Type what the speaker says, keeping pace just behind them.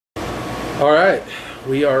All right,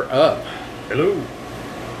 we are up. Hello.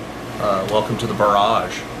 Welcome to the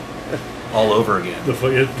barrage. All over again.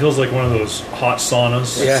 It feels like one of those hot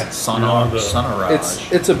saunas. Yeah.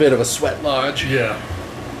 Sauna. It's a bit of a sweat lodge. Yeah.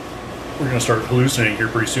 We're going to start hallucinating here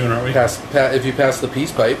pretty soon, aren't we? If you pass the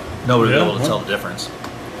peace pipe. Nobody will be able to tell the difference.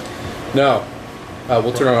 No.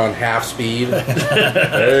 We'll turn it on half speed.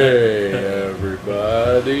 Hey,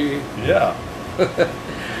 everybody. Yeah.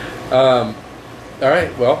 All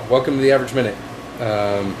right, well, welcome to the Average Minute.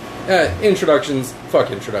 Introductions,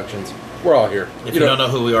 fuck introductions. We're all here. If you don't know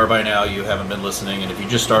who we are by now, you haven't been listening. And if you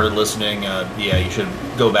just started listening, you should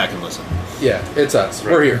go back and listen. Yeah, it's us.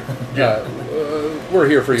 Right. We're here. We're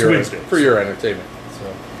here for your entertainment.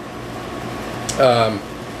 So,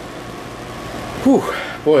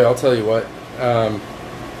 boy, I'll tell you what.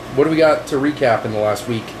 What do we got to recap in the last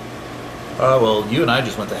week? Well, you and I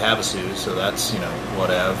just went to Havasu, so that's,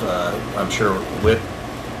 whatever. I'm sure Whip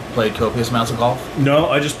played copious amounts of golf. No,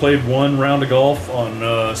 I just played one round of golf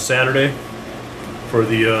on Saturday for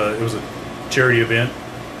it was a charity event.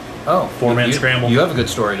 Oh. Four-man scramble. You have a good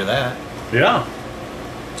story to that. Yeah.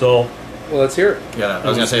 So... Well, let's hear it. Yeah, I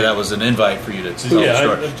was going to say that was an invite for you to tell the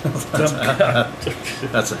story.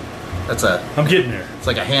 That's a... I'm getting there. It's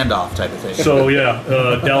like a handoff type of thing. So, yeah,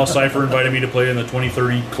 Dallas Cypher invited me to play in the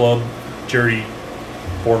 2030 Club charity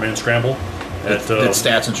four-man scramble. Did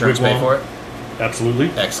Stats Insurance pay for it? Absolutely.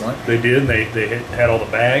 Excellent. They did. They had all the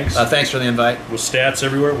bags. Thanks for the invite. With Stats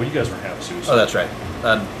everywhere. Well, you guys weren't having Susan. Oh, that's right.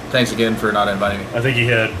 Thanks again for not inviting me. I think he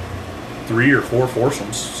had 3 or 4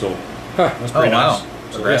 foursomes, so that's pretty nice. Wow.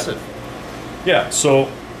 So, aggressive. Yeah, so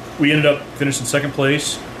we ended up finishing second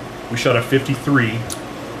place. We shot a 53.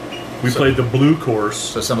 We played the blue course.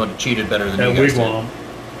 So someone cheated better than at you guys Wigwam.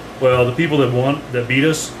 did. Well, the people that beat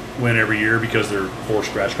us win every year because they're 4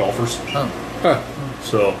 scratch golfers. Oh. Huh.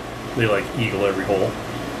 So they eagle every hole,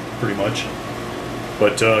 pretty much.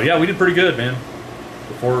 But we did pretty good, man.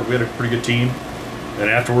 Before we had a pretty good team, and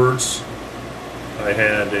afterwards,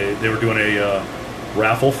 they were doing a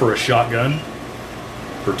raffle for a shotgun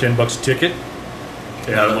for $10 a ticket.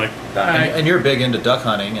 And I'm like, and you're big into duck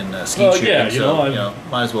hunting and skeet shooting, yeah, so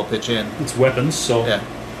might as well pitch in. It's weapons, so yeah.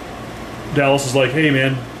 Dallas is like, hey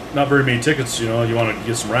man, not very many tickets, you want to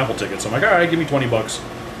get some raffle tickets. I'm like, all right, give me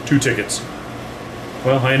 $20, 2 tickets.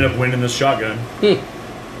 Well, I ended up winning this shotgun,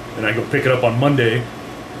 and I go pick it up on Monday,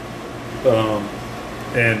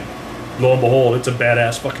 and lo and behold, it's a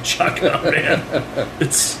badass fucking shotgun, man.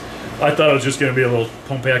 I thought it was just going to be a little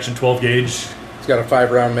pump action 12 gauge. It's got a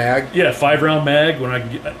 5-round mag. Yeah, 5-round mag. I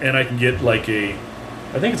can get I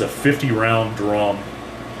think it's a 50-round drum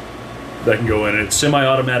that can go in. It's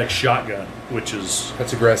semi-automatic shotgun, which is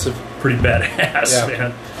that's aggressive, pretty badass,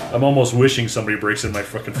 man. I'm almost wishing somebody breaks in my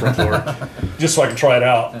fucking front door just so I can try it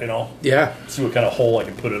out. Yeah. See what kind of hole I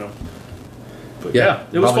can put in them. But yeah,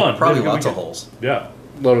 it was fun. Probably lots of holes. Yeah.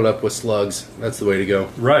 Load it up with slugs. That's the way to go.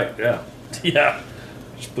 Right. Yeah. Yeah.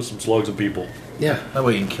 Just put some slugs in people. Yeah. That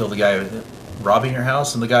way you can kill the guy robbing your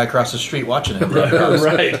house and the guy across the street watching it.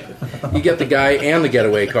 Right. You get the guy and the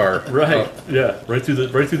getaway car. Right. Yeah. Right through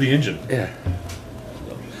the engine. Yeah.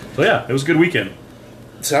 So yeah, it was a good weekend.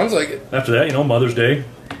 Sounds like it. After that, Mother's Day.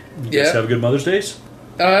 You guys have a good Mother's Days?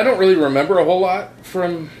 I don't really remember a whole lot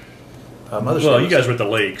from Mother's Day. Well, you guys were at the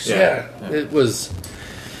lakes. Yeah. It was.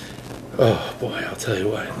 Oh boy, I'll tell you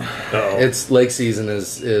what. Uh-oh. It's lake season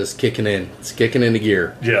is kicking in. It's kicking into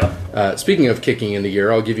gear. Yeah. Speaking of kicking into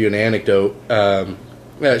gear, I'll give you an anecdote.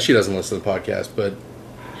 She doesn't listen to the podcast, but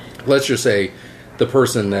let's just say the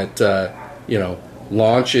person that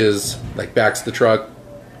launches, backs the truck,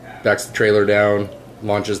 backs the trailer down,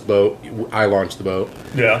 launches the boat. I launch the boat.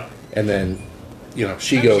 Yeah. And then,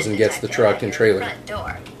 she goes and gets the truck and trailer.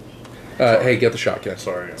 Hey, get the shotgun.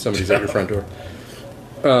 Sorry. Somebody's at your front door.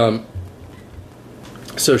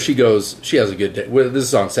 So she goes, she has a good day. Well, this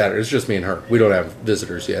is on Saturday. It's just me and her. We don't have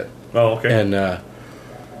visitors yet. Oh, okay. And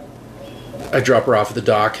I drop her off at the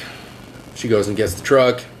dock. She goes and gets the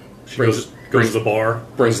truck. She goes to the bar.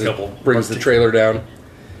 Brings the trailer down.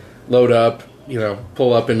 Load up.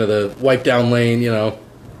 Pull up into the wipe down lane.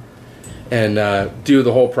 And do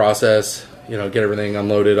the whole process. Get everything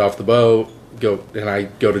unloaded off the boat. I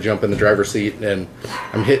go to jump in the driver's seat, and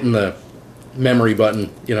I'm hitting the memory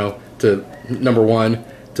button. To number 1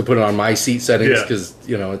 to put it on my seat settings because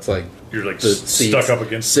it's like you're the stuck up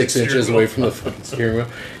against 6 inches away from the fucking steering wheel,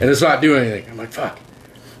 and it's not doing anything. I'm like, fuck.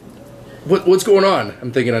 What's going on?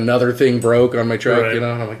 I'm thinking another thing broke on my truck, right. And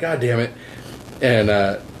I'm like, God damn it.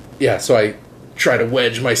 And so I try to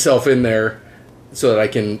wedge myself in there so that I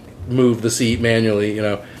can move the seat manually,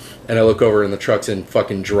 And I look over and the truck's in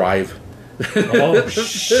fucking drive. Oh,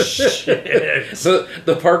 shit. So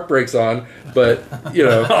the park brakes on, but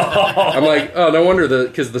I'm like, oh, no wonder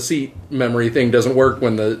because the seat memory thing doesn't work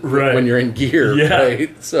when when you're in gear,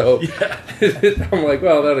 right? So I'm like,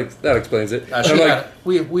 well, that explains it.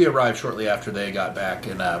 We arrived shortly after they got back,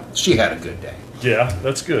 and she had a good day. Yeah,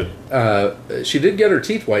 that's good. She did get her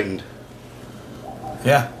teeth whitened.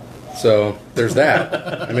 Yeah. So there's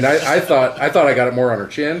that. I mean, I thought I got it more on her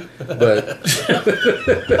chin, but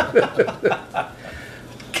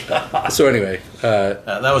so anyway,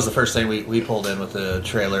 that was the first thing we pulled in with the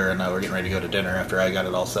trailer, and we're getting ready to go to dinner after I got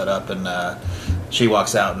it all set up, and she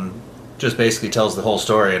walks out and just basically tells the whole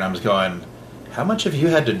story, and I'm just going, how much have you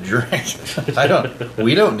had to drink?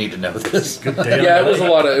 We don't need to know this. Yeah, it was a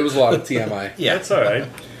lot of TMI. Yeah, that's all right.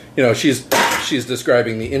 She's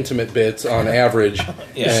describing the intimate bits on average,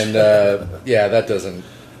 and that doesn't.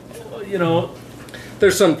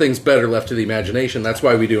 There's some things better left to the imagination. That's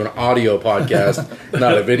why we do an audio podcast,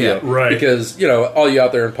 not a video, right? Because all you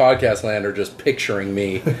out there in podcast land are just picturing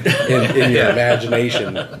me in your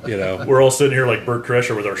imagination. We're all sitting here like Bert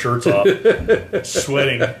Kreischer with our shirts off,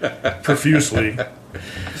 sweating profusely.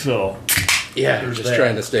 So just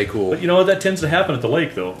trying to stay cool. But that tends to happen at the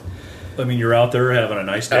lake, though. I mean, you're out there having a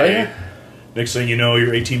nice day. Oh, yeah. Next thing you know,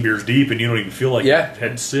 you're 18 beers deep, and you don't even feel like you've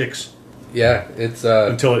had 6. Yeah, it's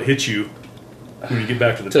until it hits you when you get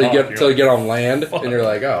back to the top. Until you get on land, and you're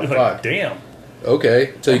like, oh, fuck. Like, damn.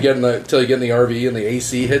 Okay. Till you get in the RV and the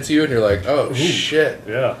AC hits you, and you're like, oh, shit.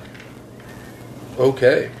 Yeah.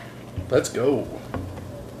 Okay. Let's go.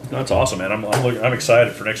 That's awesome, man. I'm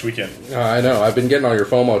excited for next weekend. I know. I've been getting all your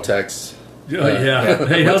FOMO texts. Yeah.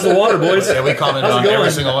 Hey, how's the water, boys? Yeah, we commented on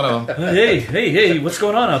every single one of them. Hey, what's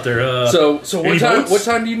going on out there? So what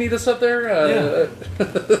time do you need us up there?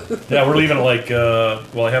 Yeah, we're leaving at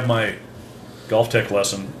I have my golf tech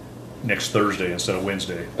lesson next Thursday instead of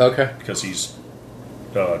Wednesday. Okay. Because he's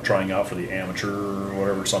trying out for the amateur or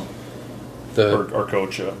whatever, our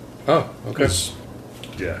coach. Oh, okay. So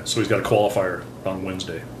he's got a qualifier on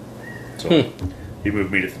Wednesday. So he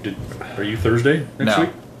moved me to. Are you Thursday next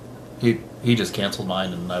week? He just canceled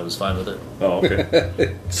mine, and I was fine with it. Oh,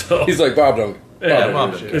 okay. So he's like, Bob don't.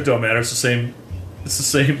 It don't matter. It's the same. It's the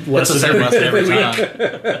same lesson every time.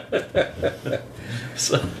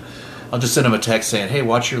 So I'll just send him a text saying, "Hey,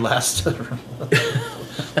 watch your last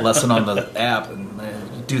lesson on the app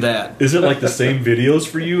and do that." Is it like the same videos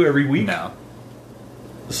for you every week? No.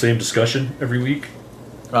 The same discussion every week?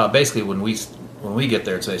 Basically, when we get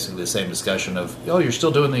there, it's basically the same discussion of, you're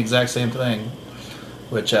still doing the exact same thing.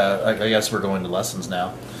 Which I guess we're going to lessons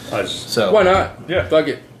now. So why not? Yeah, fuck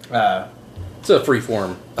it. It's a free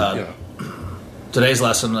form. Today's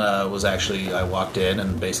lesson was actually, I walked in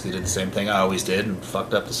and basically did the same thing I always did and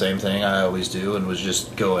fucked up the same thing I always do, and was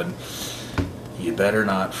just going, you better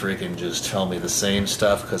not freaking just tell me the same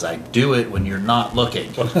stuff, because I do it when you're not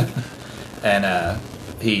looking. And I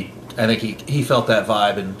think he felt that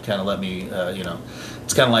vibe and kind of let me,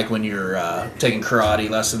 it's kind of like when you're taking karate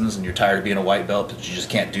lessons and you're tired of being a white belt, but you just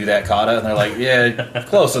can't do that kata, and they're like, yeah,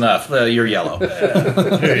 close enough, you're yellow.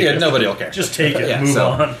 Nobody will care. Just take it, move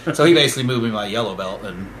on. So he basically moved me my yellow belt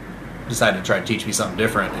and decided to try to teach me something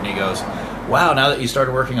different, and he goes, wow, now that you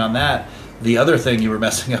started working on that, the other thing you were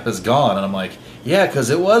messing up is gone. And I'm like, yeah, because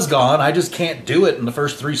it was gone, I just can't do it in the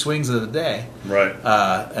first 3 swings of the day. Right.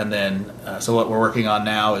 And then, so what we're working on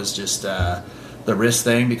now is just the wrist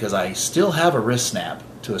thing, because I still have a wrist snap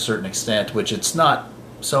to a certain extent, which it's not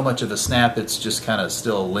so much of a snap, it's just kind of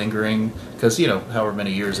still lingering, because, however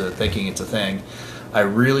many years of thinking it's a thing. I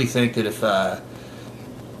really think that if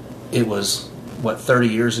it was, 30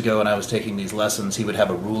 years ago and I was taking these lessons, he would have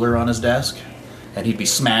a ruler on his desk, and he'd be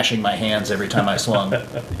smashing my hands every time I swung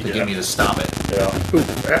to get me to stop it. Yeah. Ooh,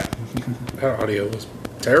 that audio was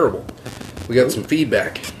terrible. We got some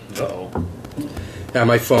feedback. Uh-oh. Yeah,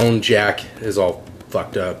 my phone jack is all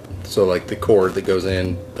fucked up. So, the cord that goes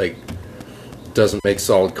in, doesn't make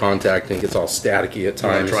solid contact and gets all staticky at times. You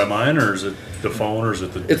want to try mine, or is it the phone, or is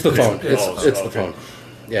it the... It's the phone. It's the phone.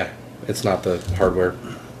 Yeah, it's not the hardware.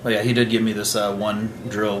 Well, yeah, he did give me this one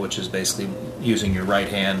drill, which is basically using your right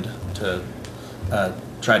hand to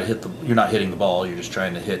try to hit you're not hitting the ball, you're just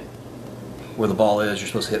trying to hit where the ball is. You're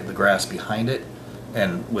supposed to hit the grass behind it,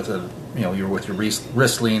 and with you're with your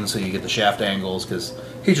wrist lean, so you get the shaft angles, because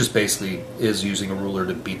he just basically is using a ruler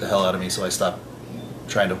to beat the hell out of me, so I stopped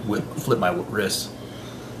trying to flip my wrist,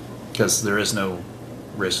 because there is no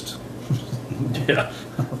wrist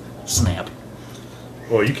snap.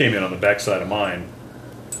 Well, you came in on the backside of mine,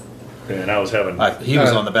 and I was having... he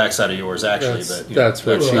was on the backside of yours, actually, that's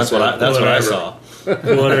what I saw.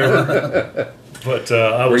 Whatever. But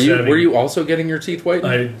I was were you also getting your teeth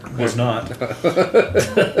whitened? I was not.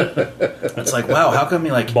 It's like, wow, how come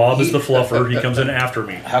Bob is the fluffer. He comes in after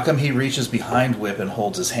me. How come he reaches behind Whip and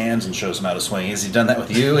holds his hands and shows him how to swing? Has he done that with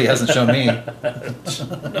you? He hasn't shown me.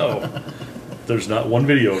 No. There's not one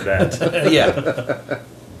video of that. Yeah.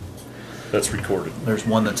 That's recorded. There's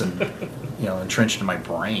one that's entrenched in my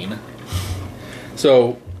brain.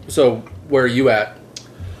 So where are you at?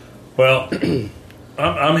 Well,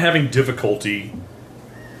 I'm having difficulty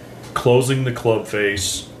closing the club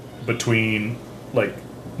face between like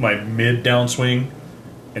my mid downswing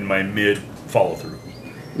and my mid follow through.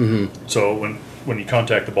 Mm-hmm. So when you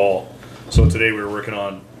contact the ball, so today we were working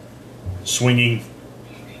on swinging,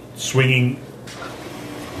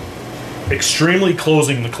 extremely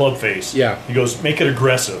closing the club face. Yeah. He goes, make it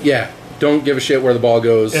aggressive. Yeah. Don't give a shit where the ball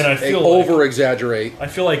goes. And I feel over exaggerate. I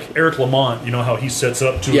feel like Eric Lamont, you know how he sets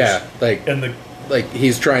up to his, like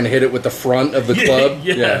he's trying to hit it with the front of the club.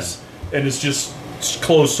 Yes. Yeah. And it's just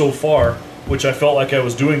closed so far, which I felt like I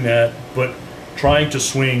was doing that, but trying to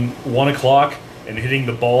swing 1 o'clock and hitting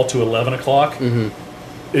the ball to 11 o'clock. Mm-hmm.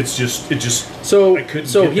 It just so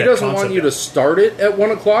he doesn't want you to start it at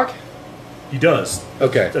 1 o'clock. He does.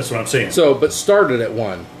 Okay, that's what I'm saying. So, but start it at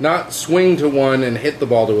 1, not swing to 1 and hit the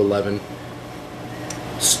ball to 11.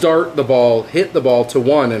 Start the ball, hit the ball to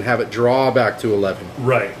 1, and have it draw back to 11.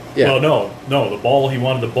 Right. Yeah. Well, no. The ball. He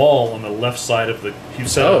wanted the ball on the left side of the. He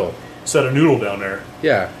set a noodle down there.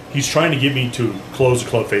 Yeah. He's trying to get me to close the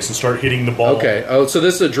club face and start hitting the ball. Okay. Oh, so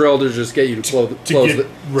this is a drill to just get you to close. Right.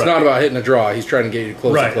 It's not about hitting a draw. He's trying to get you to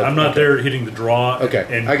close. Right. The club. I'm not there hitting the draw. Okay.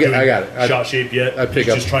 And I got it. Shot shape yet. He's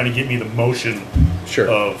just trying to get me the motion. Sure.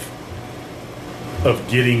 Of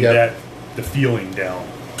getting the feeling down.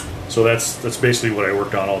 So that's basically what I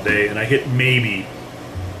worked on all day, and I hit maybe.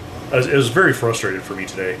 It was very frustrated for me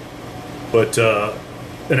today, but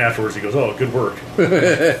and afterwards he goes, "Oh, good work."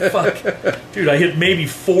 Fuck, dude! I hit maybe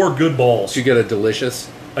 4 good balls. Did you get a delicious?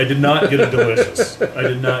 I did not get a delicious. I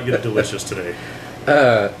did not get a delicious today.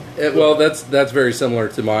 Well, that's very similar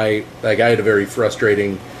to my. I had a very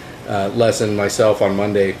frustrating lesson myself on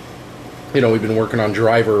Monday. You know, we've been working on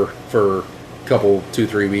driver for a couple,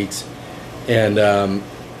 2-3 weeks, and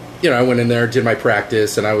I went in there, did my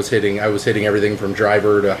practice, and I was hitting everything from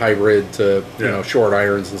driver to hybrid to short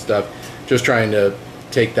irons and stuff, just trying to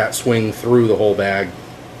take that swing through the whole bag.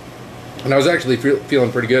 And I was actually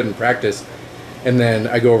feeling pretty good in practice. And then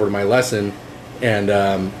I go over to my lesson, and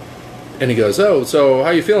he goes, "Oh, so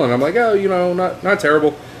how you feeling?" I'm like, "Oh, not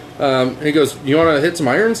terrible." And he goes, "You want to hit some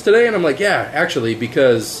irons today?" And I'm like, "Yeah, actually,"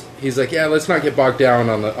 because he's like, "Yeah, let's not get bogged down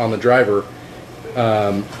on the driver."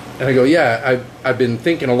 And I go, "Yeah, I've been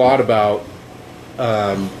thinking a lot about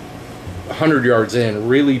 100 yards in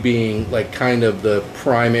really being like kind of the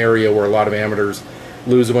prime area where a lot of amateurs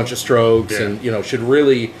lose a bunch of strokes, and should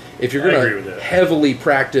really, if you're going to heavily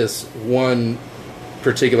practice one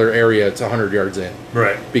particular area, it's 100 yards in,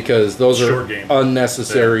 right? Because those Short are game.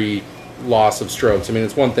 Unnecessary loss of strokes. I mean,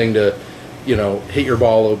 it's one thing to hit your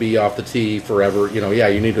ball OB off the tee forever.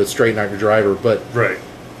 You need to straighten out your driver, but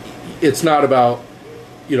it's not about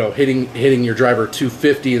hitting your driver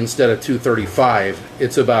 250 instead of 235.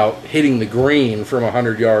 It's about hitting the green from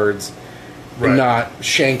 100 yards, and not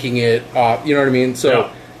shanking it off. You know what I mean?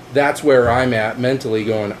 So that's where I'm at mentally,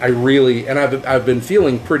 going, I've been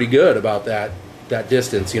feeling pretty good about that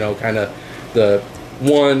distance. Kind of the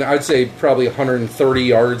one, I'd say probably 130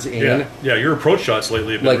 yards in. Yeah. Your approach shots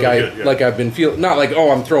lately have been really good. Yeah. Like I've been feeling, not like,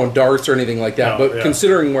 I'm throwing darts or anything like that, but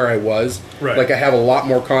considering where I was, like I have a lot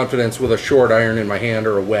more confidence with a short iron in my hand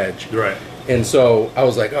or a wedge. Right. And so I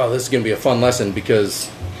was like, oh, this is going to be a fun lesson,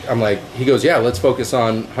 because I'm like, he goes, yeah, let's focus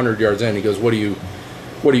on 100 yards in. He goes, what do you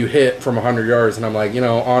hit from 100 yards? And I'm like,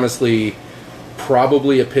 honestly,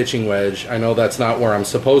 probably a pitching wedge. I know that's not where I'm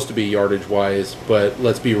supposed to be yardage wise, but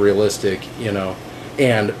let's be realistic,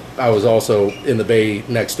 And I was also in the bay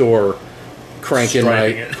next door cranking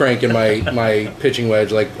my pitching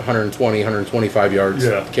wedge like 120, 125 yards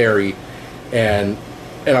carry. And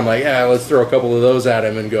I'm like, let's throw a couple of those at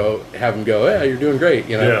him and have him go, yeah, you're doing great,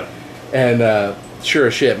 Yeah. And sure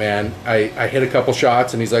as shit, man, I hit a couple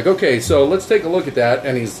shots, and he's like, okay, so let's take a look at that.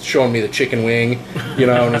 And he's showing me the chicken wing,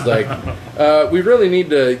 and he's like, we really need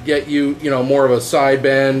to get you, more of a side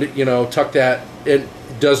bend, tuck that. It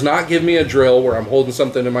does not give me a drill where I'm holding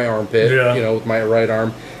something in my armpit, with my right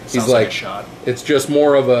arm. He's like a shot. It's just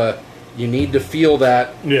more of a, you need to feel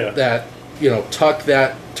that, tuck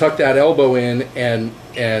that elbow in, and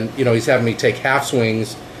he's having me take half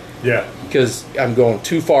swings. Yeah. Because I'm going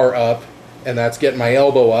too far up. and that's getting my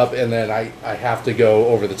elbow up, and then I have to go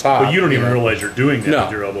over the top. But you don't even realize you're doing that No.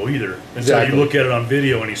 with your elbow either. Until Exactly. you look at it on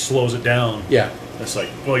video and he slows it down. Yeah. It's like,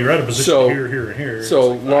 well, you're at a position So- here, here, and here.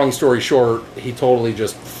 So It's like, long story short, he totally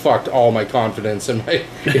just fucked all my confidence in my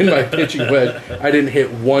pitching wedge. I didn't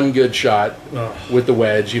hit one good shot Ugh. with the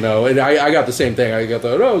wedge, and I got the same thing. I got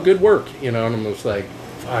good work, and I'm just like,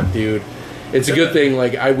 fuck, dude. It's a good thing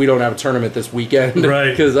we don't have a tournament this weekend,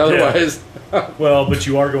 Right. Because otherwise, well, but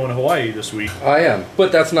you are going to Hawaii this week. I am.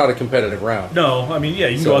 But that's not a competitive round. No, I mean, yeah,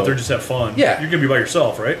 you can go out there and just have fun. Yeah. You're going to be by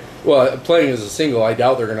yourself, right? Well, playing as a single, I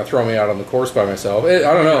doubt they're going to throw me out on the course by myself. I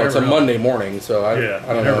don't know. You It's a never know. Monday morning, so I Yeah,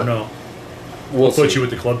 don't you never know. We'll We'll put see. you with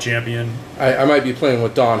the club champion. I might be playing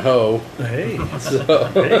with Don Ho. Hey. So.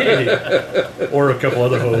 Hey. Or a couple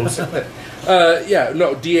other hoes. Yeah,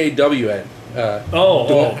 no, DAWN.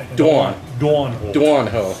 Dawn. Dawn. Dawn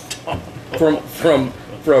Ho.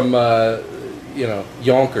 From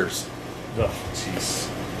Yonkers. Oh, jeez.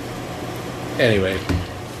 Anyway.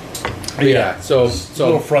 But yeah, so It's a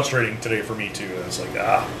little frustrating today for me too. It's like,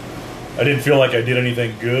 I didn't feel like I did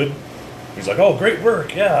anything good. He's like, oh, great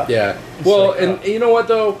work, yeah. yeah. It's Well, like, and you know what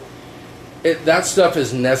though? That stuff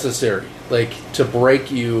is necessary, like to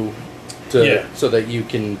break you, so that you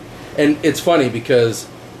can. And it's funny because,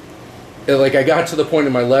 like, I got to the point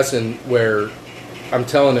in my lesson where I'm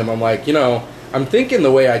telling him, I'm like, I'm thinking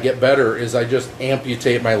the way I get better is I just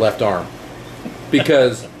amputate my left arm,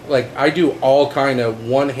 because like I do all kind of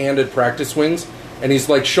one-handed practice swings, and he's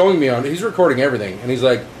like showing me he's recording everything, and he's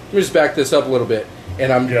like, let me just back this up a little bit,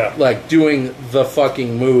 and I'm like doing the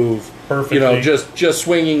fucking move perfectly, just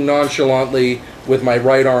swinging nonchalantly with my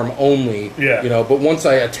right arm only, but once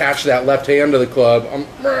I attach that left hand to the club,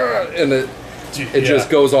 and it just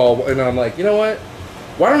goes all, and I'm like, you know what?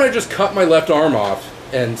 Why don't I just cut my left arm off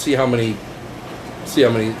and see how many shots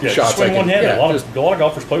swing I can. one-handed. Yeah, a lot of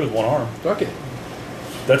golfers play with one arm. Fuck it.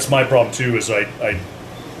 That's my problem too. Is I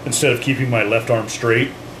instead of keeping my left arm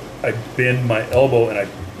straight, I bend my elbow and I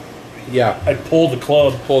pull the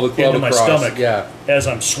club into my across, stomach yeah. as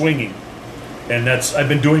I'm swinging, and I've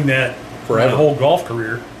been doing that Forever. my whole golf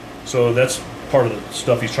career. So that's part of the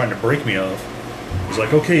stuff he's trying to break me of. He's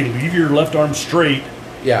like, okay, leave your left arm straight,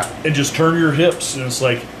 and just turn your hips. And it's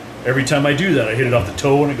like every time I do that, I hit it off the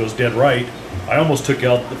toe and it goes dead right. I almost took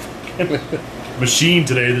out the fucking machine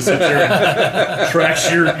today that sits there and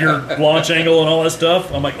tracks your launch angle and all that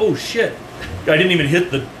stuff. I'm like, oh shit! I didn't even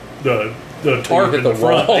hit the tarp in the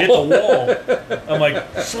front. I hit the wall. I'm like,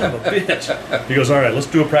 son of a bitch. He goes, all right, let's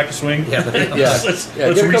do a practice swing. Let's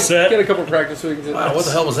reset. Get a couple practice swings in. Wow, what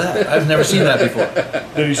the hell was that? I've never seen that before.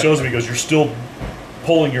 Then he shows me. He goes, you're still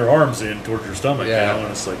pulling your arms in towards your stomach. Yeah.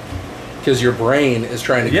 And it's like, because your brain is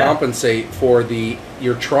trying to compensate for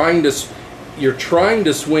you're trying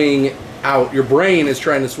to swing out. Your brain is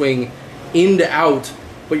trying to swing in to out,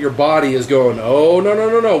 but your body is going, oh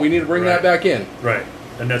no, we need to bring that back in. Right.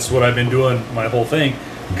 And that's what I've been doing my whole thing,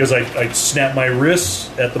 because I snap my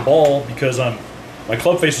wrists at the ball because my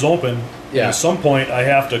club face is open. Yeah. And at some point I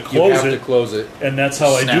have to close it. And that's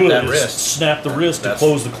how Snap I do that it. wrist. Snap the wrist to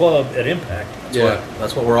close the club at impact.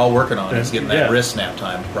 That's what we're all working on, is getting that Yeah. wrist snap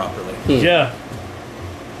time properly. Yeah.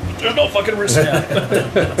 There's no fucking wrist snap.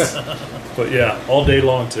 But yeah, all day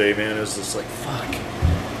long today, man, it was just like, fuck.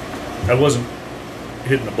 I wasn't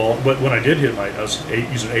hitting the ball, but when I did hit I was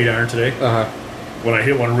using 8-iron today. When I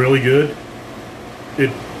hit one really good,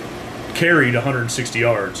 it carried 160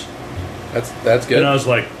 yards. That's good. And I was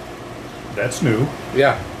like, that's new.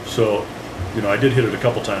 Yeah. So, I did hit it a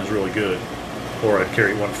couple times really good. Or I'd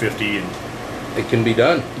carry 150 and it can be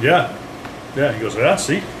done. yeah. Yeah, he goes,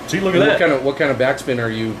 see, look at And that. what kind of backspin are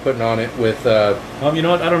you putting on it with? You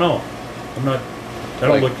know what? I don't know. I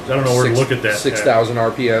don't know where to look at that. 6,000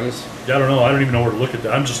 RPMs. I don't know. I don't even know where to look at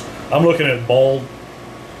that. I'm looking at ball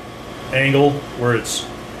angle where it's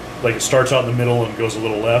like it starts out in the middle and goes a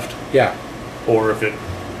little left. Yeah. Or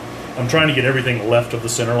I'm trying to get everything left of the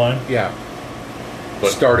center line. Yeah.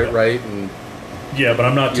 But start it right and. Yeah, but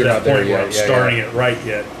I'm not to You're that not there point where yet. I'm Yeah, starting it right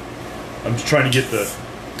yet. I'm just trying to get the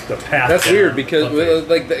path. That's down. weird because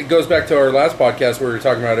it goes back to our last podcast where we were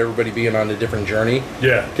talking about everybody being on a different journey.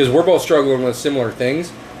 Yeah. Because we're both struggling with similar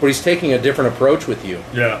things, but he's taking a different approach with you.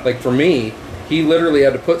 Yeah. Like for me, he literally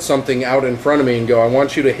had to put something out in front of me and go, I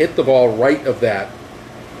want you to hit the ball right of that,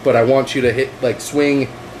 but I want you to swing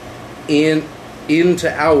in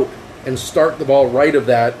to out and start the ball right of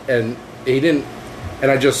that, and he didn't. And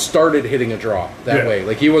I just started hitting a draw that way.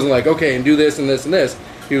 Like he wasn't like, okay, and do this and this and this.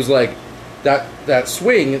 He was like, that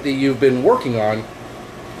swing that you've been working on,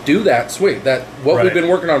 do that swing. We've been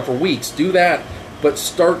working on for weeks. Do that, but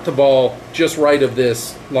start the ball just right of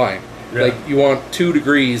this line. Yeah. Like you want 2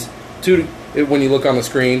 degrees when you look on the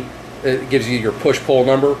screen, it gives you your push-pull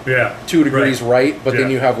number. Yeah. 2 degrees right, but then Yeah.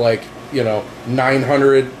 you have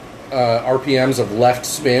 900 RPMs of left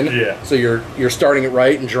spin. Yeah. So you're starting it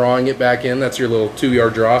right and drawing it back in. That's your little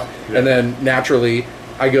 2-yard draw. Yeah. And then naturally,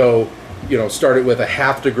 I go, start it with a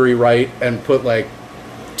half degree right and put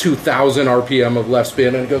 2,000 RPM of left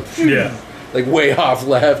spin and go way off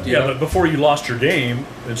left. You know? But before you lost your game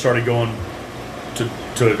and started going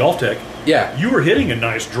to Golf Tech, you were hitting a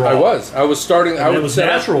nice draw. I was starting. It was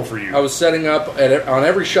natural for you. I was setting up on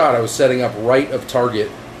every shot. I was setting up right of target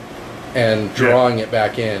and drawing it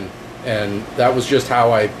back in, and that was just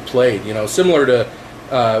how I played. Similar to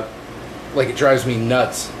it drives me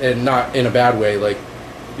nuts, and not in a bad way.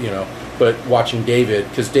 But watching David,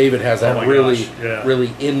 because David has that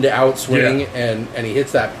really in to out swing, and he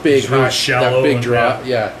hits that big really shallow, that big draw,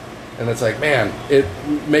 and it's man, it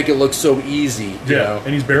make it look so easy, you know?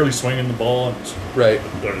 And he's barely swinging the ball, and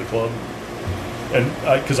under the club, and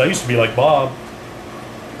because I used to be like Bob.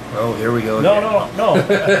 Oh, here we go. No.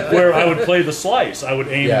 Where I would play the slice, I would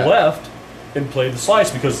aim left and play the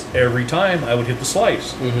slice because every time I would hit the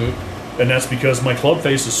slice, and that's because my club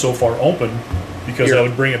face is so far open. Because I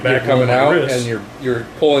would bring it back coming out, wrist, and you're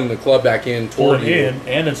pulling the club back in toward you.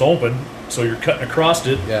 And it's open, so you're cutting across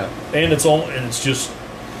it. Yeah, and it's it's just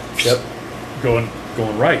going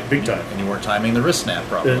right big time. And you weren't timing the wrist snap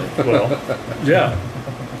properly.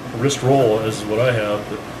 Wrist roll is what I have.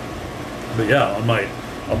 But on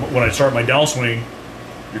when I start my downswing,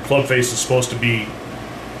 your club face is supposed to be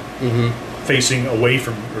facing away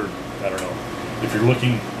from, or I don't know, if you're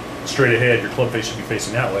looking straight ahead, your club face should be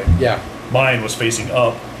facing that way. Yeah. Mine was facing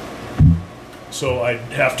up, so I'd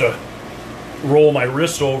have to roll my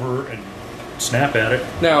wrist over and snap at it.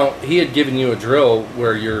 Now, he had given you a drill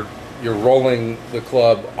where you're rolling the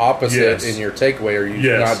club opposite in your takeaway. Are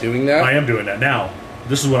you not doing that? I am doing that now.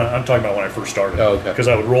 This is what I'm talking about when I first started. Oh, okay. Because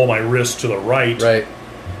I would roll my wrist to the right,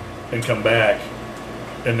 and come back,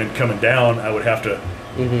 and then coming down, I would have to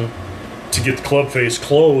to get the club face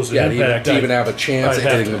closed and impact. To even have a chance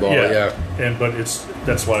at hitting the ball. But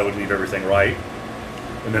that's why I would leave everything right,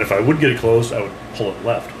 and then if I would get it closed, I would pull it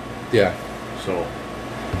left. Yeah. So,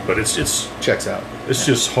 but it's checks out. It's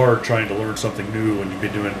just hard trying to learn something new when you've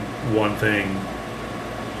been doing one thing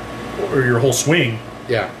or your whole swing.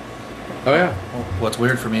 Yeah. Oh yeah. Well, what's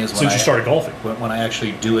weird for me is since you started golfing, when I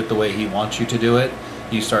actually do it the way he wants you to do it,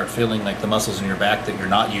 you start feeling like the muscles in your back that you're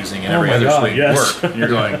not using in every other swing work. And you're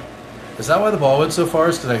going, is that why the ball went so far?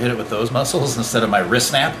 Is because I hit it with those muscles instead of my wrist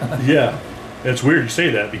snap? Yeah. It's weird you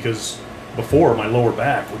say that because before my lower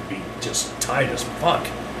back would be just tight as fuck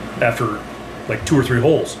after 2 or 3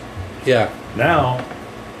 holes. Yeah. Now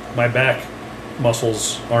my back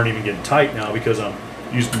muscles aren't even getting tight now because I'm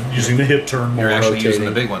using the hip turn more. You're actually using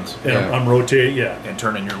the big ones. And I'm rotating, and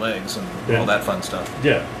turning your legs and all that fun stuff.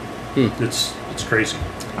 Yeah. It's crazy.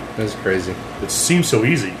 It's crazy. It seems so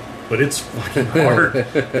easy, but it's fucking hard.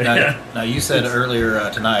 Now, you said earlier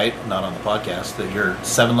tonight, not on the podcast, that you're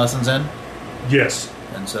 7 lessons in? Yes.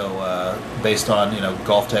 And so, based on,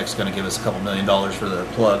 Golf Tech's going to give us a couple $1 million for the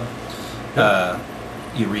plug,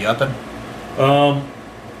 you re-upping?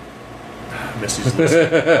 Missy's listening.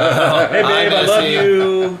 Hey, babe, I love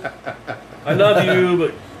you. I love you,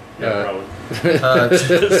 but... Yeah, probably.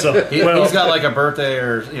 He's got a birthday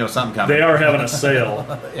or something coming. They are having a sale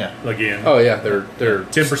again. Oh yeah, they're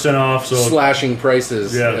 10% off. So slashing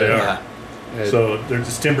prices. Yeah, they are. So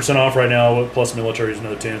there's 10% off right now. Plus military is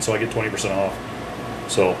another 10, so I get 20%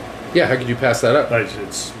 off. So yeah, how could you pass that up?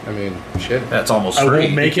 Shit. That's almost free. I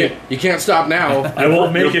won't make it. You can't stop now. I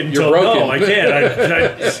won't make it until broken. No, I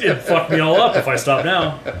can't. It'd fuck me all up if I stop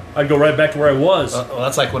now. I'd go right back to where I was. Well,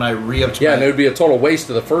 that's like when I re-upped. Yeah, and it would be a total waste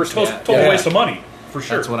of the first. Total waste of money for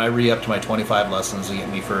sure. That's when I re-upped my 25 lessons to get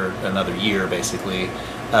me for another year, basically.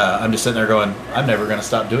 I'm just sitting there going, I'm never going to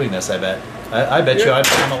stop doing this. I bet. I bet you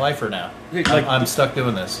I'm a lifer now. I'm stuck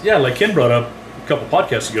doing this. Yeah, like Ken brought up a couple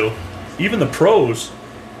podcasts ago. Even the pros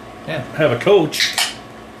have a coach.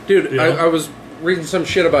 Dude, I was reading some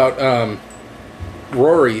shit about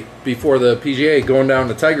Rory before the PGA going down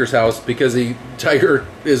to Tiger's house because Tiger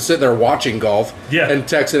is sitting there watching golf and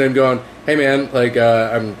texting him going, hey man,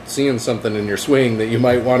 I'm seeing something in your swing that you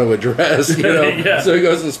might want to address, So he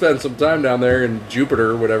goes and spends some time down there in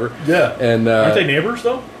Jupiter or whatever. Yeah. And aren't they neighbors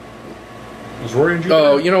though? Was Rory and Jupiter?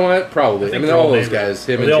 Oh, you know what? Probably. All those guys,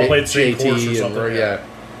 him and all played the same course or JT something. and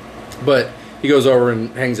But he goes over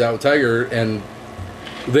and hangs out with Tiger, and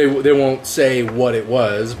they won't say what it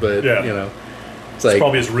was, but it's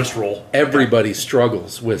probably his wrist roll. Everybody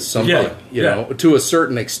struggles with something, to a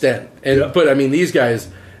certain extent. And but these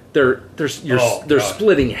guys, they're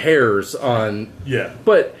splitting hairs on. Yeah.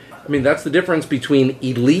 But mean, that's the difference between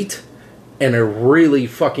elite and a really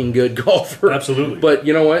fucking good golfer. Absolutely. But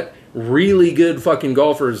you know what? Really good fucking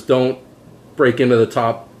golfers don't break into the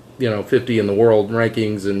top, 50 in the world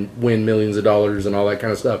rankings and win millions of dollars and all that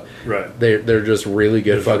kind of stuff. Right. They're just really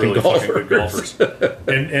good fucking golfers.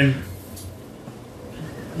 and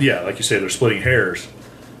yeah, like you say, they're splitting hairs.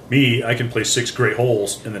 Me, I can play 6 great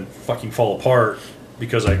holes and then fucking fall apart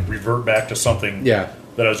because I revert back to something that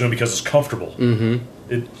I was doing because it's comfortable.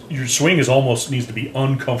 Mm-hmm. Your swing almost needs to be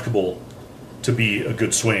uncomfortable to be a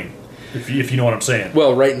good swing. If you know what I'm saying.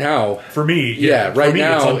 Well, right now, for me, right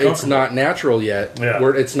now it's not natural yet. Yeah.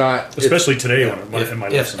 It's not, especially today in my if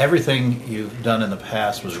lesson. Everything you've done in the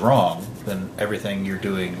past was wrong, then everything you're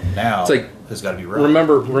doing now has got to be right.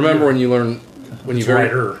 Remember when you learn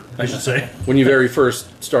I should say when you very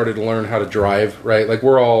first started to learn how to drive, right? Like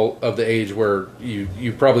we're all of the age where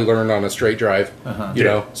you probably learned on a straight drive, you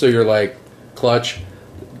know. So you're like clutch.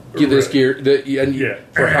 Get this gear,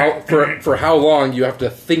 for how long you have to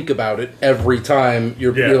think about it every time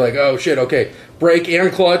you're like, oh shit, okay, brake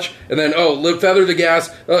and clutch, and then feather the gas,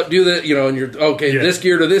 do the and you're this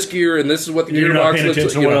gear to this gear, and this is what the gearbox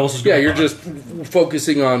looks like. You're just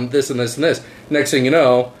focusing on this and this and this. Next thing you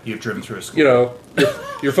know, you've driven through a school.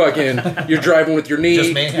 You're fucking, you're driving with your knee,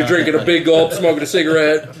 you're drinking a big gulp, smoking a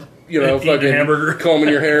cigarette. Fucking hamburger, combing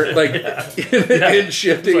your hair, like and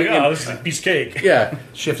shifting. It's like, this is a piece of cake. Yeah,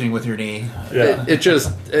 shifting with your knee. Yeah.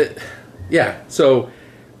 So,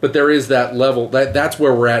 but there is that level. That's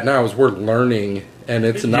where we're at now. Is we're learning, and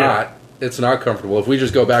it's not comfortable. If we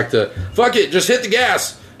just go back to fuck it, just hit the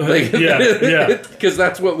gas. Because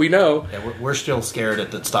that's what we know. Yeah, we're still scared at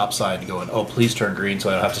the stop sign, going, "Oh, please turn green, so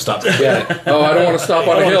I don't have to stop." Yeah. Oh, I don't want to stop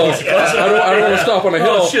on a hill. I don't want to stop on a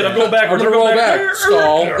hill. Oh shit! I'm going back. I'm going to roll back.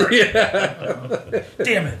 Stall. Yeah.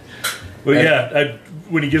 Damn it. Well,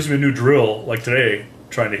 when he gives me a new drill, like today,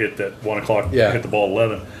 trying to hit that 1 o'clock, hit the ball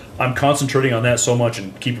at 11. I'm concentrating on that so much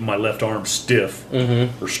and keeping my left arm stiff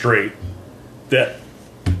or straight that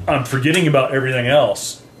I'm forgetting about everything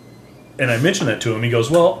else. And I mentioned that to him. He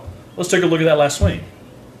goes, well, let's take a look at that last swing.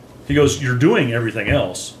 He goes, you're doing everything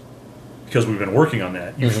else because we've been working on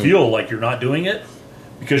that. You feel like you're not doing it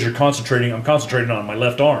because you're concentrating. I'm concentrating on my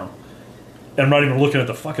left arm. And I'm not even looking at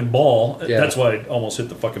the fucking ball. Yeah. That's why I almost hit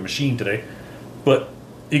the fucking machine today. But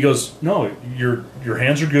he goes, no, your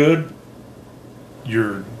hands are good.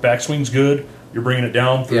 Your backswing's good. You're bringing it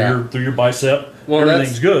down through your bicep. Well,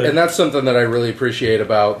 everything's good. And that's something that I really appreciate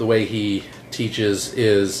about the way he teaches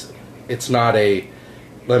is it's not a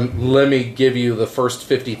let me give you the first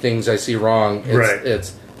 50 things I see wrong.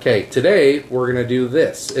 It's okay, today we're going to do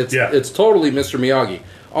this. It's totally Mr. Miyagi.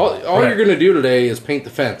 All you're going to do today is paint the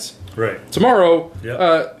fence. Right. Tomorrow,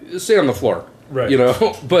 stay on the floor. Right.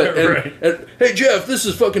 But and, hey Jeff, this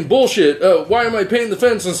is fucking bullshit. Why am I painting the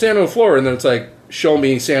fence and standing on the floor? And then it's like, show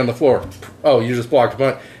me sand on the floor. Oh, you just blocked a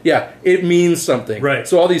punt. Yeah, it means something. Right.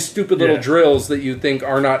 So all these stupid little drills that you think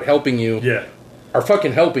are not helping you are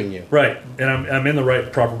fucking helping you. Right. And I'm in the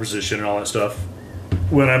right proper position and all that stuff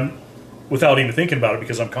when I'm without even thinking about it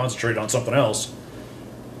because I'm concentrated on something else.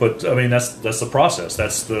 But I mean that's the process.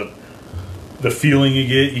 That's the feeling you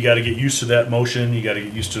get. You got to get used to that motion. You got to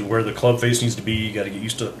get used to where the club face needs to be. You got to get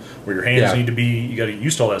used to where your hands need to be. You got to get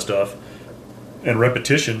used to all that stuff. And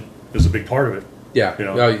repetition is a big part of it. Yeah.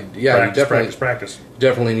 Practice.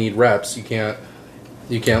 Definitely need reps. You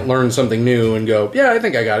can't learn something new and go, I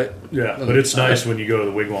think I got it. Yeah, but it's nice when you go to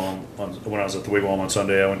the wigwam. When I was at the wigwam on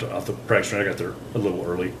Sunday, I went off the practice range. I got there a little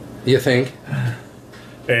early. You think?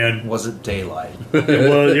 And was it daylight?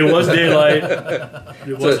 It was daylight.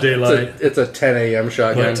 It was daylight. It's a 10 a.m.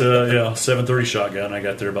 shotgun. But 7:30 shotgun. I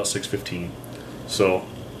got there about 6:15. So,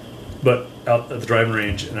 but out at the driving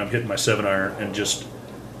range, and I'm hitting my 7-iron, and just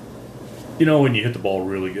when you hit the ball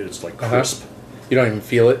really good, it's like crisp. You don't even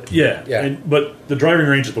feel it. Yeah. But the driving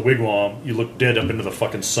range at the wigwam, you look dead up into the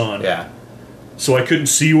fucking sun. Yeah. So I couldn't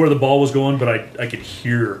see where the ball was going, but I could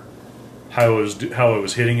hear how I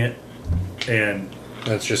was hitting it, and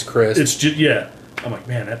that's just crisp. It's just I'm like,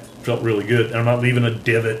 man, that felt really good, and I'm not leaving a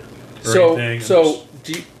divot or anything. So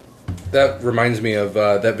that reminds me of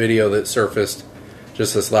that video that surfaced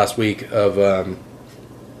just this last week of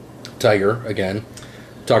Tiger again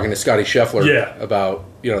talking to Scotty Scheffler about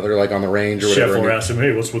they're like on the range or whatever. Scheffler asked him,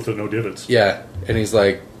 "Hey, what's with the no divots?" Yeah, and he's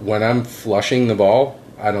like, "When I'm flushing the ball,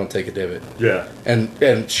 I don't take a divot." Yeah, and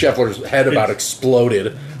Scheffler's head about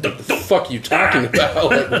exploded. What the fuck are you talking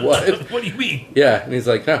about? Like, what? What do you mean? Yeah, and he's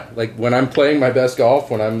like, no, like when I'm playing my best golf,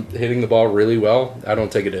 when I'm hitting the ball really well, I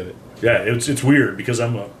don't take a divot. Yeah, it's weird because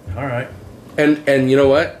I'm all right. And you know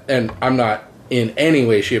what? And I'm not in any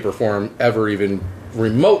way, shape, or form ever even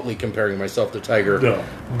remotely comparing myself to Tiger. No.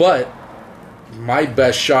 But my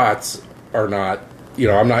best shots are not,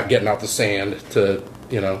 I'm not getting out the sand to,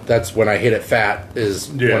 that's when I hit it fat is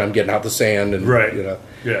when I'm getting out the sand and,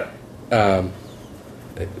 Yeah.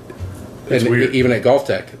 And even at Golf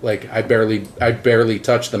Tech, like I barely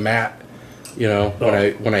touch the mat,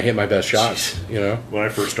 when I hit my best shots, When I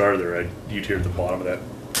first started there, you'd hear at the bottom of that.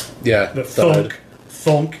 Yeah. The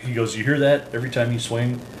thunk. He goes, you hear that every time you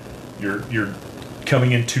swing? You're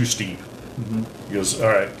coming in too steep. Mm-hmm. He goes, all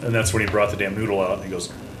right. And that's when he brought the damn noodle out. And he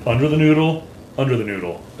goes, under the noodle.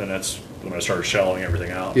 And that's when I started shallowing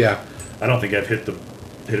everything out. Yeah. I don't think I've hit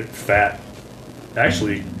it fat.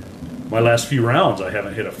 Actually, my last few rounds, I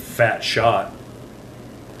haven't hit a fat shot.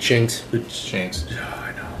 Shinks. Shanks. Oh,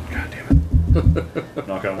 I know. God damn it.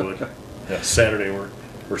 Knock on wood. Yeah, Saturday or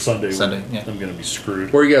Sunday. Yeah. I'm going to be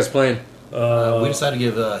screwed. Where are you guys playing? We decided to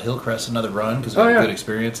give Hillcrest another run because we had a good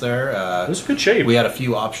experience there. It was good shape. We had a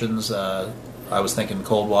few options. I was thinking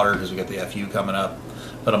cold water because we got the FU coming up.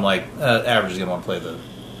 But I'm like, average is going to want to play the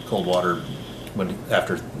cold water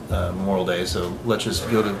after Memorial Day, so let's just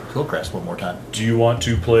go to Hillcrest one more time. Do you want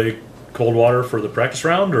to play cold water for the practice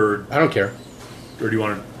round, or I don't care. Or do you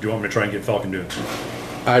want me to try and get Falcon Dunes?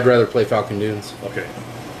 I'd rather play Falcon Dunes. Okay.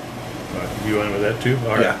 You in with that too?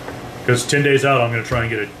 All right. Yeah. Because 10 days out, I'm going to try and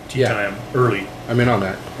get a tee time early I'm in on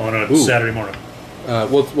that. on a Saturday morning.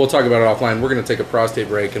 We'll talk about it offline. We're going to take a prostate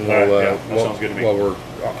break, and that sounds good to me. while we're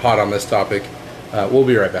hot on this topic, we'll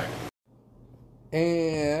be right back.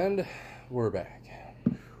 And we're back.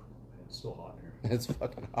 It's still hot in here. It's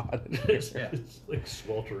fucking hot in here. It's like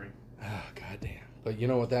sweltering. Oh, goddamn. But you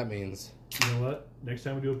know what that means. You know what? Next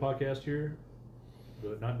time we do a podcast here,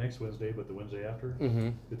 not next Wednesday, but the Wednesday after,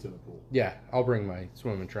 it's in the pool. Yeah, I'll bring my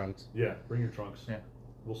swimming trunks. Yeah, bring your trunks. Yeah.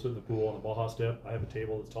 We'll sit in the pool on the Baja step. I have a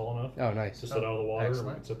table that's tall enough Oh, nice. to sit out of the water, excellent.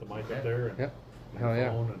 and we can set the mic up there. And Yep. your Hell yeah.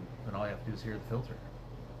 phone And all you have to do is hear the filter.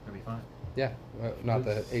 It'll be fine. Yeah, not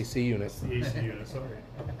the AC unit. It's the AC unit, sorry.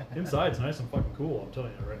 Inside's nice and fucking cool, I'm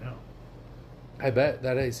telling you right now. I bet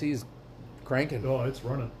that AC's cranking. Oh, it's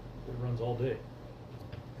running. It runs all day.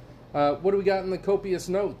 What do we got in the copious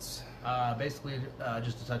notes? Basically,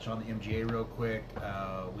 just to touch on the MGA real quick,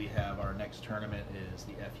 we have our next tournament is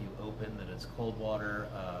the FU Open. That is cold water.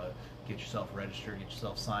 Get yourself registered, get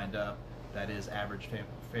yourself signed up. That is average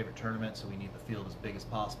favorite tournament, so we need the field as big as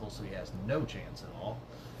possible, so he has no chance at all.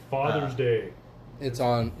 Father's Day. It's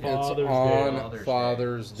on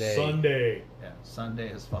Father's Day. Sunday. Yeah, Sunday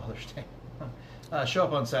is Father's Day. Show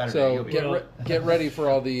up on Saturday. So You'll be get ready for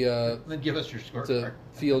all the then give us your scorecard. to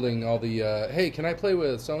fielding all the hey, can I play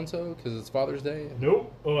with so and so because it's Father's Day?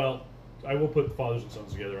 Nope. Oh, well, I will put fathers and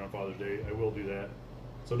sons together on Father's Day. I will do that.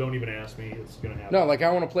 So don't even ask me. It's going to happen. No, like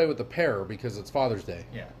I want to play with the pair because it's Father's Day.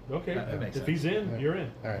 Yeah. Okay. That makes if sense. he's in, you're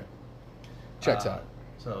in. All right. Checks out.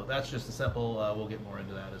 So that's just a simple. We'll get more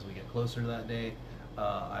into that as we get closer to that date.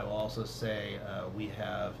 I will also say we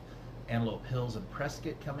have Antelope Hills and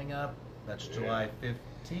Prescott coming up. That's July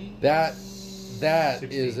 15th. That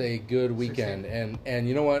 16. is a good weekend, 16. and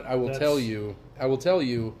you know what? I will tell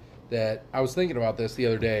you that I was thinking about this the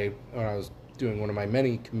other day when I was doing one of my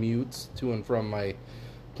many commutes to and from my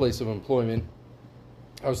place of employment.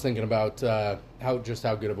 I was thinking about how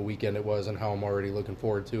good of a weekend it was and how I'm already looking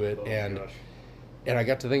forward to it, Oh, and gosh. and I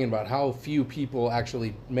got to thinking about how few people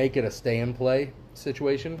actually make it a stay and play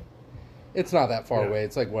situation. It's not that far away.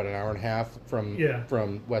 It's like what, an hour and a half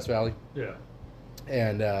from West Valley. Yeah.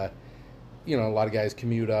 And a lot of guys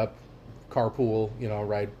commute up, carpool,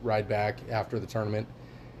 ride back after the tournament.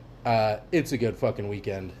 It's a good fucking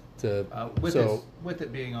weekend to with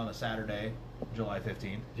it being on a Saturday, July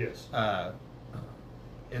 15th. Yes.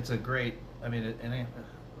 It's a great. I mean,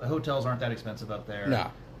 the hotels aren't that expensive up there.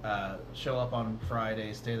 No. Show up on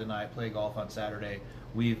Friday, stay the night, play golf on Saturday.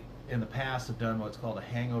 We've in the past have done what's called a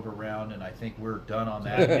hangover round, and I think we're done on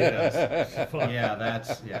that.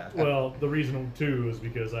 Yeah. Well, the reason too is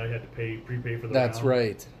because I had to prepay for the That's round.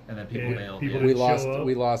 right. And then people bailed. people Yeah. didn't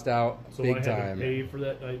We lost out So big I had time. to pay for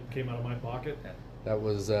that. I came out of my pocket. That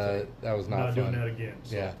was not fun. doing that again.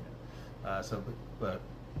 So. Yeah. But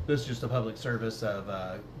this is just a public service of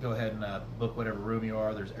go ahead and book whatever room you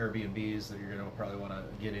are. There's Airbnbs that you're going to probably want to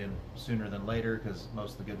get in sooner than later because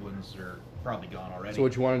most of the good ones are probably gone already. So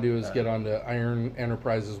what you want to do is get onto Iron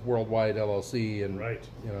Enterprises Worldwide LLC and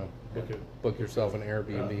book yourself an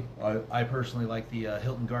Airbnb. I personally like the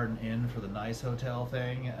Hilton Garden Inn for the nice hotel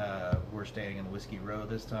thing. We're staying in Whiskey Row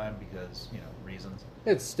this time because reasons.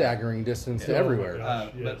 It's staggering distance to everywhere.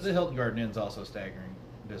 Gosh, But the Hilton Garden Inn's also staggering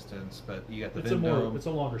distance. But you got the It's Vendome. it's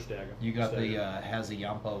a longer stagger. You got the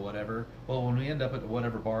Hazayampa, whatever. Well, when we end up at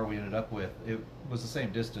whatever bar we ended up with, it was the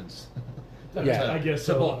same distance Yeah. I guess to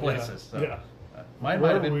so. both places. So. Yeah. Mine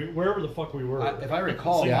might have been. Wherever the fuck we were. If I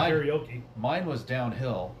recall, Singing mine, karaoke. mine was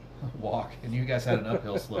downhill walk, and you guys had an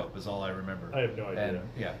uphill slope. Is all I remember. I have no idea. And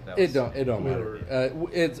yeah, that was, It don't matter.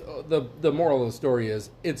 It's the moral of the story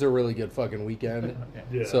is it's a really good fucking weekend.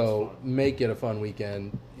 Yeah, So it's fun. make it a fun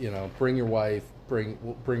weekend. You know, bring your wife, bring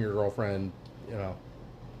your girlfriend. You know,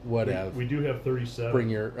 whatever. We do have 37. Bring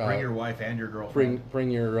your wife and your girlfriend.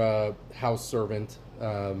 bring your house servant.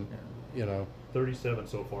 You know. 37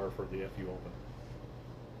 so far for the FU Open.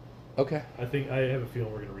 Okay, I have a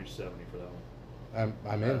feeling we're going to reach 70 for that one.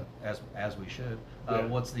 I'm in. As we should. Yeah.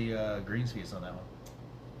 What's the greens fees on that one?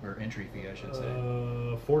 Or entry fee, I should say.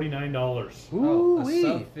 $49. Ooh a wee.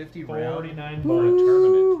 sub 50 round 49 for a bucks.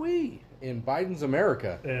 tournament. Ooh wee. In Biden's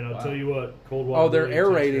America. And I'll Wow. tell you what, cold water. Oh, they're really air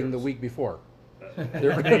takes raiding care the of week before.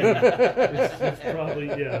 it's probably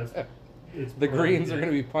It's The greens are going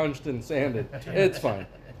to be punched and sanded. It's fine.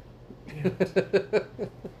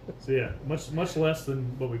 So yeah, much less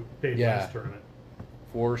than what we paid Yeah. last tournament.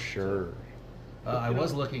 For sure. I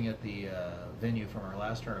was looking at the venue from our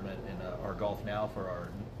last tournament in our Golf Now for our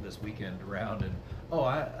this weekend round, and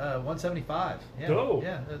 175. Yeah, Oh,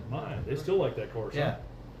 yeah, my, they still like that course. yeah, Huh?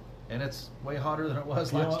 and it's way hotter than it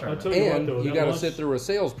was You know, last I'll tournament. tell you what, And though, you that got to lunch- sit through a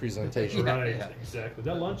sales presentation. Right, Yeah. exactly.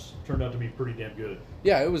 That lunch turned out to be pretty damn good.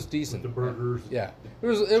 Yeah, it was With decent. the burgers. Yeah, it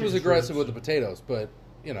was Chicken aggressive strips. with the potatoes, but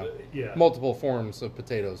you know, Yeah. multiple forms of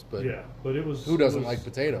potatoes. But Yeah, but it was. who doesn't it was- like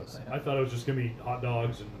potatoes? I thought it was just gonna be hot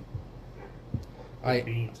dogs and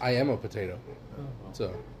beans. I am a potato, Oh, well,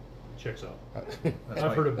 so checks out. That's I've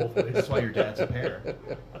why- heard it both ways. That's why your dad's a pear.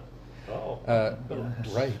 Oh,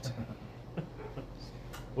 right.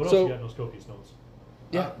 what else so- you got in those copious notes?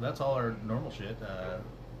 Yeah. That's all our normal shit.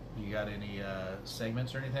 You got any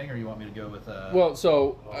segments or anything, or you want me to go with? Well,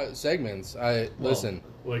 so segments. Listen.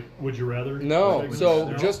 Like, would you rather? No, Segments? so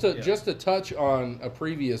No? just to touch on a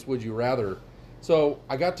previous "Would you rather." So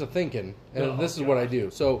I got to thinking, and Oh, this is what I gosh. do.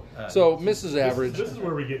 So Mrs. This Average. is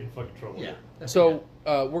where we get in fucking trouble. Yeah. Here. So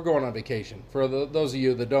we're going on vacation. For those of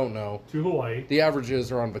you that don't know, To Hawaii. the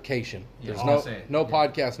averages are on vacation. Yeah, There's I'll no say, no yeah.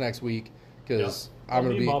 podcast next week because Yeah. I'm Me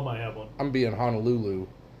gonna and be Bob might have one. I'm gonna be in Honolulu.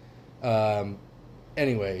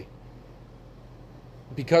 Anyway,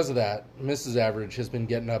 because of that, Mrs. Average has been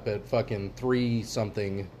getting up at fucking 3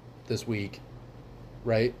 something this week,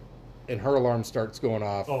 right? And her alarm starts going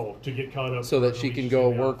off Oh, to get caught up. so for that the she week can she's go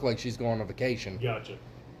gonna be work out. like she's going on vacation. Gotcha.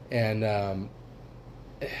 And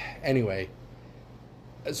anyway,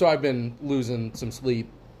 so I've been losing some sleep.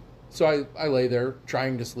 So I lay there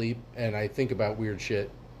trying to sleep, and I think about weird shit.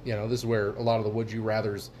 You know, this is where a lot of the would you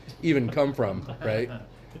rathers even come from, right?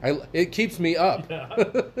 It keeps me up.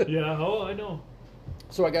 Yeah. Yeah. Oh, I know.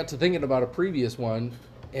 So I got to thinking about a previous one,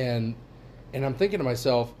 and I'm thinking to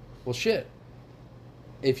myself, well, shit.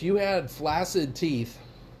 If you had flaccid teeth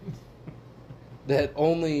that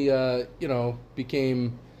only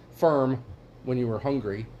became firm when you were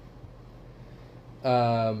hungry,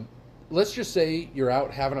 let's just say you're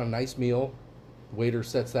out having a nice meal, waiter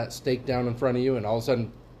sets that steak down in front of you, and all of a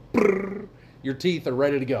sudden, brrr, your teeth are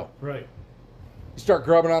ready to go. Right. You start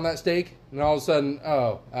grubbing on that steak, and all of a sudden,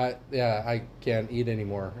 I can't eat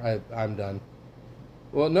anymore. I'm done.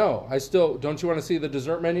 Well, no, don't you want to see the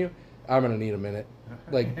dessert menu? I'm gonna need a minute.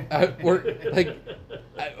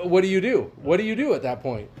 What do you do? What do you do at that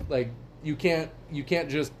point? Like, you can't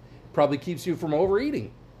just probably keeps you from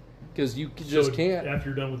overeating because you just So can't. After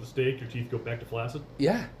you're done with the steak, your teeth go back to flaccid.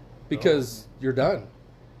 Yeah, because you're done.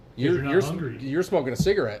 you're not hungry. You're smoking a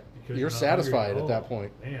cigarette. Because You're not satisfied hungry. at that Oh,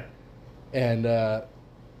 point. Man. And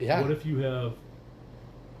yeah, What if you have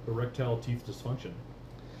erectile teeth dysfunction?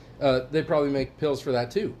 they probably make pills for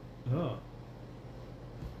that too. Oh.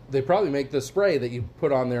 They probably make the spray that you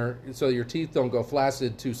put on there so your teeth don't go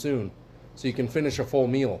flaccid too soon, so you can finish a full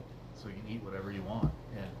meal. So you can eat whatever you want.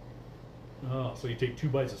 Yeah. Oh, so you take 2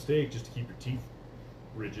 bites of steak just to keep your teeth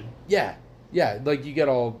rigid, Yeah, like you get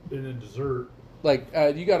all and then dessert. like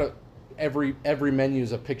you got every menu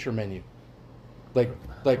is a picture menu. Like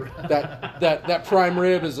that prime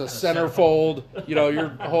rib is a centerfold. You know, you're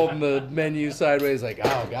holding the menu sideways, like,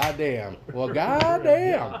 oh goddamn. Well,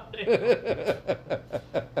 goddamn.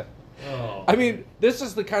 Oh. I mean, this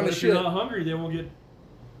is the kind But of if shit. you're not hungry, they won't get.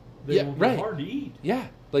 Yeah, won't right. get hard to eat. Yeah,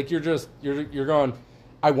 like you're going.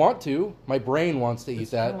 I want to. My brain wants to eat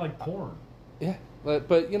It's that. kind of like porn, Yeah,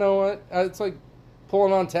 but you know what? It's like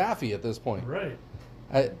pulling on taffy at this point. right?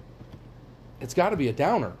 It's got to be a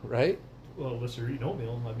downer, right? Well, unless you're eating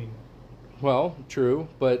oatmeal, I mean, Well, true,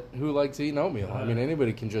 but who likes eating oatmeal? I mean,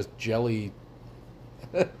 anybody can just jelly.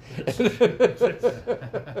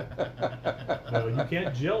 no, you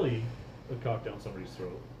can't jelly a cock down somebody's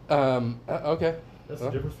throat. Okay. That's the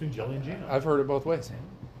difference between jelly and jam. I've heard it both ways.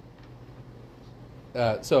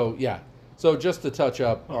 So just to touch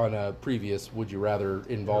up on a previous would you rather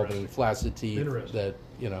involving flaccid teeth that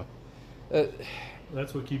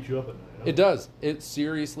that's what keeps you up at night. Huh? It does. It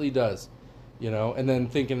seriously does. And then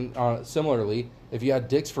thinking similarly, if you had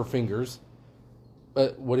dicks for fingers,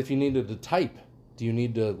 but what if you needed to type? Do you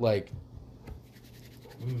need to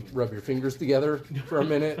rub your fingers together for a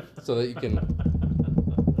minute so that you can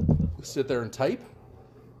sit there and type?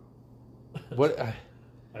 What?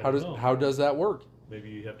 How does that work? Maybe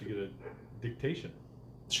you have to get a dictation.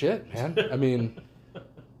 Shit, man. I mean,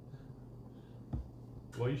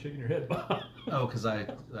 why are you shaking your head, Bob? Oh, because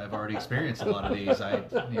I've already experienced a lot of these.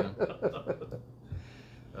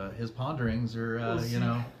 His ponderings are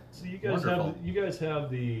So you guys wonderful. have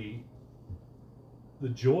the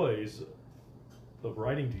joys of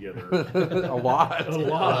writing together. a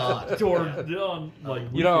lot. Toward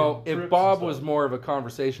if Bob was more of a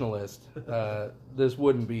conversationalist, this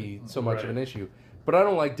wouldn't be so much of an issue. But I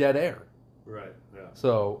don't like dead air. Right. Yeah.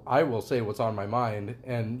 So I will say what's on my mind,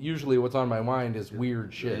 and usually what's on my mind is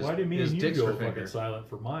weird shit. Why do me and you go fucking silent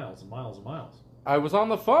for miles and miles and miles? I was on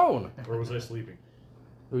the phone. Or was I sleeping?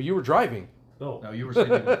 You were driving. Oh. No, you were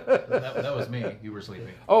sleeping. that was me. You were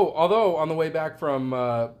sleeping. Oh, although on the way back from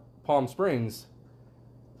Palm Springs,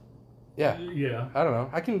 yeah, I don't know.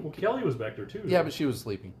 Well, Kelly was back there too. Yeah, but she was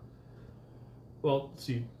sleeping. Well,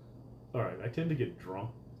 see, all right. I tend to get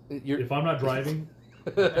drunk if I'm not driving.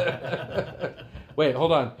 Wait,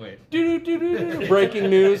 hold on. Wait. Breaking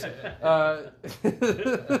news.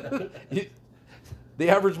 The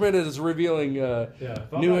average minute is revealing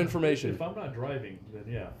new information. If I'm not driving,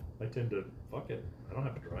 then I tend to fuck it. I don't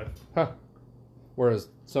have to drive. Huh. Whereas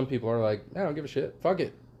some people are like, I don't give a shit. Fuck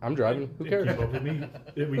it. I'm driving. Who cares? Keep up with me.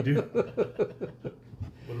 Yeah, we do. What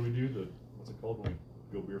do we do? What's it called when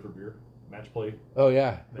we go beer for beer? Match play? Oh,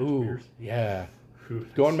 yeah. Match Ooh, beers? yeah.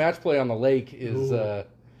 Going match play on the lake is...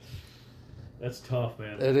 that's tough,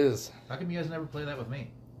 man. It is. How come you guys never play that with me?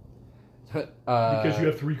 Because you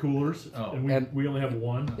have 3 coolers, oh, and we only have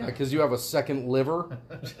 1. Yeah, because you have a second liver.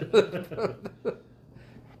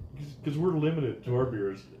 Because we're limited to our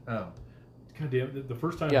beers. Oh. God damn, the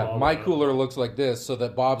first time... Yeah, my cooler looks like this so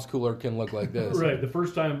that Bob's cooler can look like this. Right, the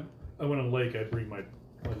first time I went on the lake, I'd bring my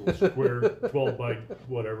little square 12 by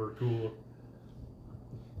whatever cooler.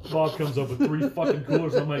 Bob comes up with 3 fucking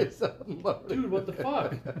coolers. I'm like, dude, what the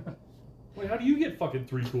fuck? Wait, how do you get fucking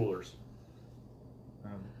 3 coolers?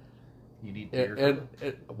 You need beer.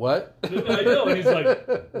 What? I know, and he's like,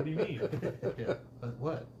 what do you mean? Yeah,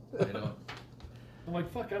 what? I don't... I'm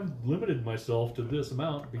like, fuck, I'm limited myself to this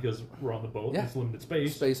amount because we're on the boat. Yeah. It's limited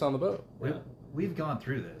space. Space on the boat. Yeah. We've gone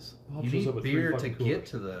through this. Bob You shows up need with 3 beer to fucking get coolers.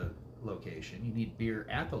 to the location. You need beer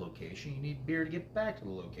at the location. You need beer to get back to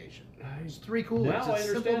the location. It's 3 coolers. Now I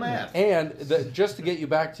It's simple understand math. And just to get you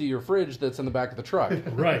back to your fridge that's in the back of the truck.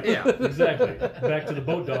 Right. Yeah. Exactly. Back to the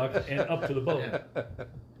boat dock and up to the boat. Yeah.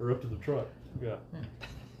 Or up to the truck. Yeah.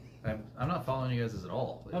 I'm not following you guys at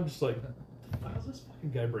all. I'm just like, how's this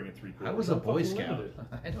fucking guy bringing 3 coolers? I was a I'm Boy fucking Scout. limited.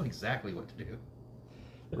 I know exactly what to do.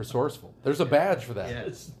 Resourceful. There's a badge for that. Yeah.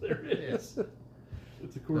 There is.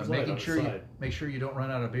 It's a Coors Light Making on sure the you side. make sure you don't run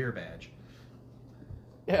out of beer badge.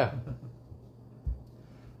 Yeah.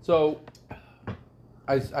 So,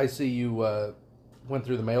 I see you went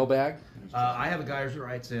through the mailbag. I have a guy who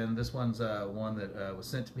writes in. This one's one that was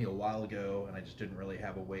sent to me a while ago, and I just didn't really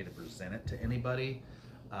have a way to present it to anybody.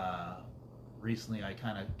 Recently, I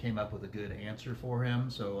kind of came up with a good answer for him.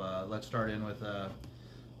 So let's start in with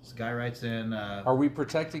this guy writes in. Are we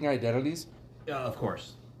protecting identities? Of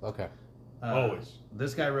course. Okay. Always.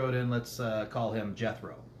 This guy wrote in. Let's call him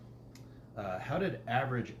Jethro. How did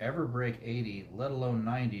Average ever break 80, let alone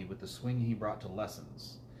 90, with the swing he brought to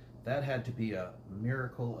lessons? That had to be a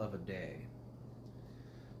miracle of a day.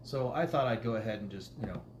 So I thought I'd go ahead and just,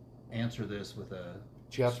 answer this with a...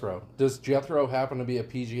 Jethro. Does Jethro happen to be a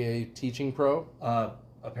PGA teaching pro?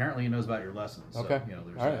 Apparently he knows about your lessons. So, Okay.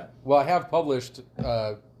 There's All right. that. Well, I have published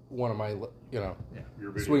one of my, Your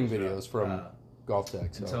videos, swing yeah. videos from Golf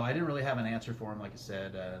Tech. And so I didn't really have an answer for him, like I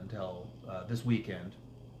said, until this weekend.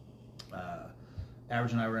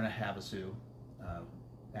 Average and I were in a Havasu.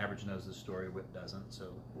 Average knows this story, Whip doesn't, so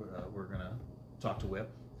we're going to talk to Whip.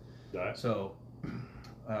 Right. So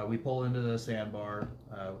we pull into the sandbar.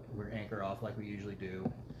 We're anchor off like we usually do.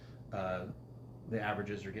 The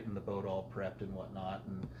averages are getting the boat all prepped and whatnot.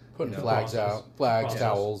 And putting process. flags, Process.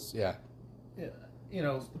 towels, yeah.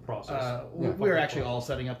 The process. We were actually all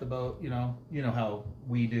setting up the boat. You know how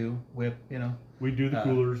we do Whip. We do the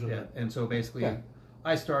coolers. And so basically,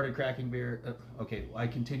 I started cracking beer. I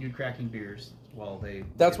continued cracking beers. Well,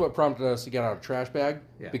 That's what prompted us to get out a trash bag,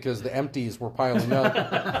 Yeah. because the empties were piling up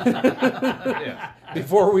yeah.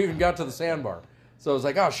 before we even got to the sandbar. So I was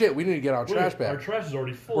like, oh shit, we need to get out a trash bag. Our trash is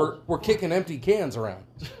already full. We're kicking empty cans around.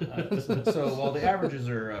 So while the averages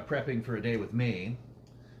are prepping for a day with me,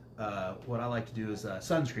 what I like to do is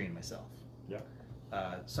sunscreen myself. Yeah.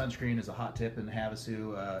 Sunscreen is a hot tip in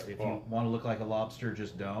Havasu. If you want to look like a lobster,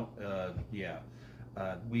 just don't.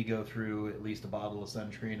 We go through at least a bottle of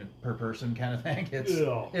sunscreen per person, kind of thing.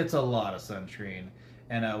 It's a lot of sunscreen.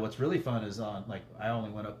 And what's really fun is I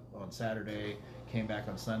only went up on Saturday, came back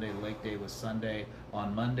on Sunday. The lake day was Sunday.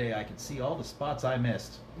 On Monday, I could see all the spots I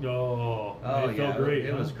missed. It felt great.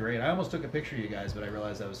 It was great. I almost took a picture of you guys, but I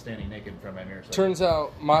realized I was standing naked in front of my mirror. So Turns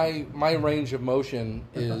out my range of motion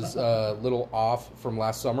is a little off from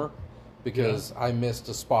last summer, because I missed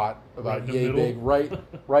a spot about Right in the yay middle?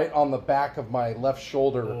 big, right on the back of my left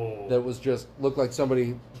shoulder. That was just looked like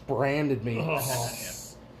somebody branded me.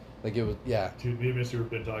 Like it was, yeah. Dude, me and Missy have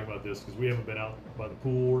been talking about this because we haven't been out by the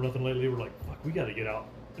pool or nothing lately. We're like, fuck, we got to get out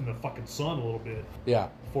in the fucking sun a little bit Yeah.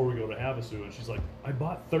 before we go to Havasu. And she's like, I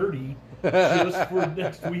bought 30 just for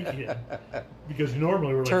next weekend. Because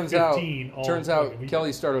normally we're like Turns 15 all turns fucking out weekend.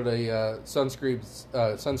 Kelly started a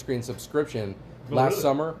sunscreen subscription last really?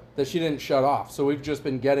 summer that she didn't shut off. So we've just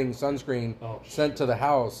been getting sunscreen sent to the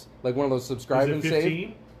house, like one of those subscribe Is and it save.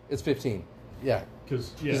 15? It's 15. Yeah.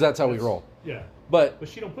 Because that's how we roll. Yeah. But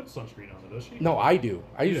she don't put sunscreen on it, does she? no, I do.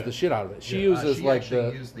 I use Yeah. the shit out of it. She Yeah. uses she like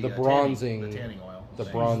actually the used bronzing, the tanning oil. the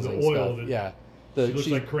She bronzing uses the oil stuff. that- Yeah. She looks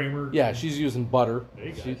like Kramer. Yeah, she's using butter. There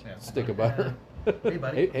you go. She, Yeah. stick of butter. Hey,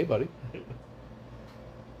 buddy. hey, buddy.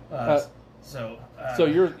 So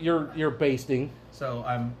you're basting. So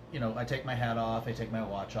I take my hat off, I take my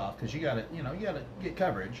watch off, because you gotta get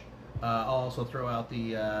coverage. I'll also throw out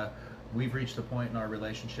we've reached a point in our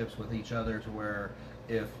relationships with each other to where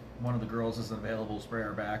if one of the girls isn't available to spray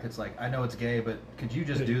our back, it's like, I know it's gay, but could you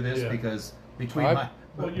just do this? Yeah. Because between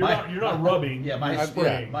Well, you're not rubbing. Yeah, you're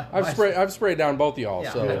spraying. I've sprayed down both of y'all.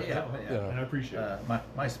 Yeah, so yeah. you know. And I appreciate it.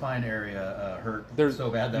 my spine area hurt There's- so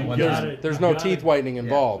bad that You one got time. it. There's You no got teeth it. whitening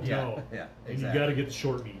involved. Yeah, No. yeah, And exactly. you got to get the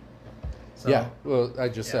short meat. So, Yeah. Well, I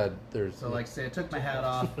just said there's. So, like, say I took my hat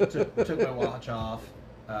off, took my watch off,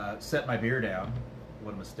 set my beer down.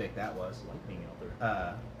 What a mistake that was. Lightning out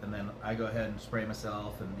there. And then I go ahead and spray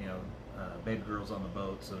myself, and baby girl's on the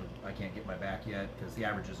boat, so I can't get my back yet because the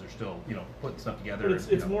averages are still putting stuff together.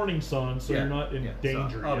 But it's morning sun, so you're not in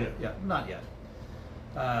danger yet. Yeah, not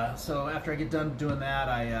yet. So after I get done doing that,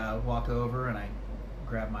 I walk over and I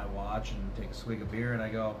grab my watch and take a swig of beer, and I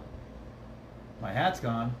go, my hat's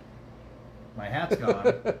gone. My hat's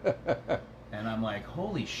gone. And I'm like,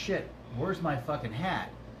 holy shit, where's my fucking hat?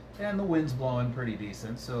 And the wind's blowing pretty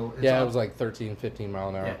decent, so it's it was like 13, 15 mile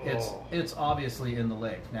an hour. yeah, it's obviously in the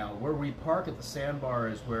lake. Now, where we park at the sandbar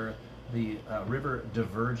is where the river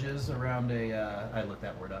diverges around I looked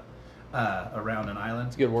that word up, around an island.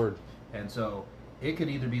 It's a good word. And so it could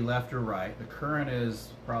either be left or right. The current is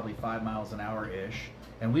probably 5 miles an hour-ish,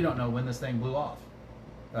 and we don't know when this thing blew off.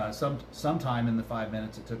 Sometime in the 5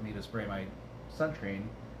 minutes it took me to spray my sunscreen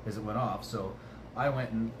as it went off. So I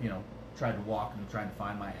went and tried to walk and trying to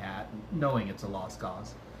find my hat, knowing it's a lost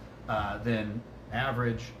cause. Then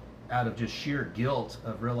Average, out of just sheer guilt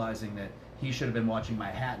of realizing that he should have been watching my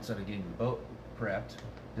hat instead of getting the boat prepped,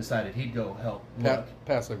 decided he'd go help look.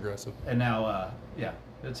 Passive aggressive. And now,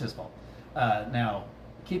 it's his fault. Now,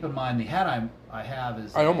 keep in mind the hat I have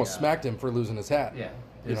is. I almost smacked him for losing his hat. Yeah,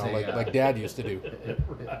 like Dad used to do.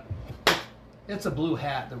 It's a blue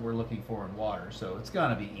hat that we're looking for in water, so it's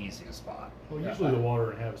gonna be easy to spot. Well, usually the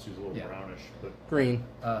water in Havasu is a little Yeah. brownish, but Green,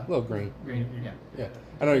 a little green. Green, yeah. Yeah,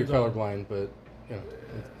 I know you're colorblind, but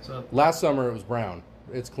So last summer it was brown.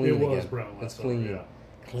 It's clean It was again. brown last It's summer, clean, yeah.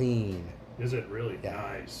 clean. is it really Yeah.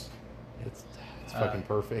 nice? It's fucking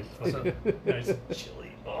perfect. so Nice and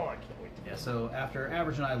chilly. Oh, I can't wait to yeah, so after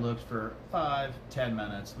Average and I looked for 5-10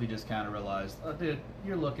 minutes, we just kind of realized, dude,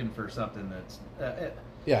 you're looking for something that's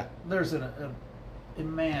Yeah, there's an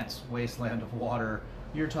immense wasteland of water.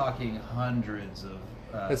 You're talking hundreds of.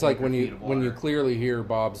 it's like when acre-feet you of when you water. clearly hear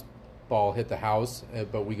Bob's ball hit the house,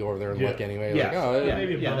 but we go over there and Yeah. look anyway. Yeah, Like, oh, yeah,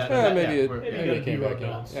 maybe it yeah, bounced that- maybe yeah, it, we're- maybe yeah, it came you back in.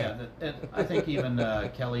 bounce. Yeah, and I think even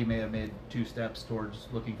Kelly may have made 2 steps towards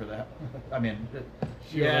looking for that. I mean,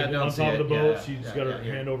 She was, like, don't on see top it. of the boat. Yeah, She's yeah, got yeah, her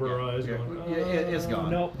yeah, hand over yeah, her eyes, yeah. going, Yeah, it's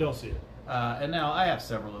gone. Nope, don't see it. And now I have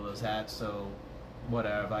several of those hats, so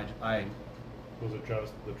whatever. I Was it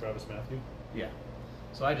Travis Matthew? yeah.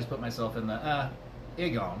 So I just put myself in the it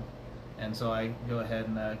gone, and so I go ahead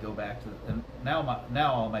and go back to. And now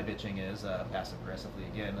all my bitching is passive aggressively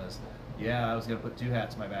again is, yeah, I was going to put 2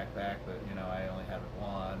 hats in my backpack, but, you know, I only have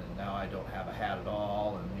one, and now I don't have a hat at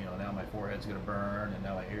all, and, you know, now my forehead's going to burn, and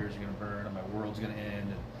now my ears are going to burn, and my world's going to end,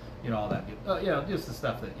 and, you know, all that. You know, just the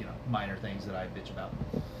stuff that, you know, minor things that I bitch about.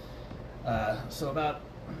 So about,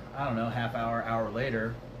 I don't know, hour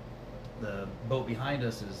later, the boat behind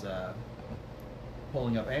us is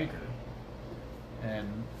pulling up anchor,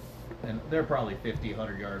 and they're probably 50,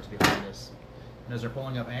 100 yards behind us. And as they're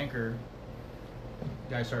pulling up anchor,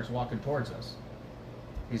 the guy starts walking towards us.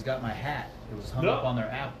 He's got my hat. It was hung up on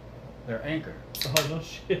their anchor. Oh, no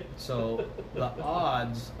shit. So the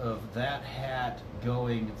odds of that hat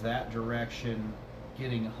going that direction,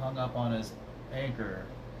 getting hung up on his anchor,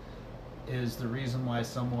 is the reason why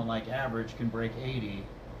someone like Average can break 80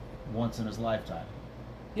 once in his lifetime.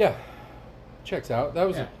 Yeah, checks out. That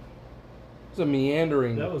was a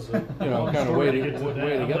meandering, That was a kind of way to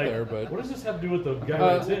get there. But what does this have to do with the guy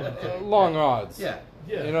that's in? Long odds. Yeah.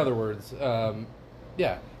 In other words, kind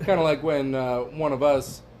of like when one of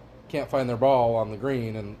us can't find their ball on the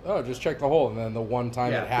green, and just check the hole, and then the one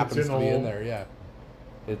time it happens to be in there,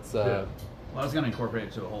 it's. Well, I was going to incorporate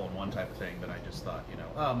it to a hole in one type of thing, but I just thought, you know,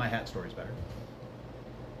 oh, my hat story's better.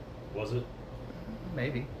 Was it?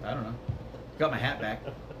 Maybe, I don't know. Got my hat back,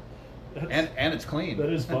 and it's clean. That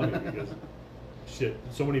is funny because shit,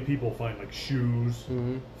 so many people find like shoes,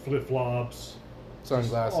 flip flops,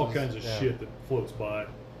 sunglasses, all kinds of shit that floats by.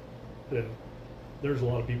 And there's a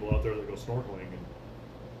lot of people out there that go snorkeling and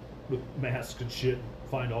with masks and shit and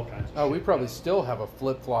find all kinds of shit. We probably still have a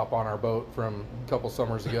flip flop on our boat from a couple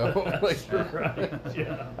summers ago. Right.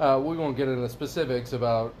 Yeah. We won't get into specifics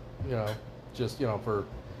about for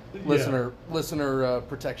listener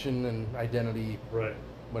protection and identity, right?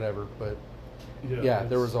 Whatever. But yeah,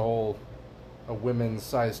 there was a women's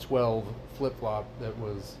size 12 flip flop that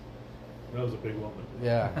was a big woman.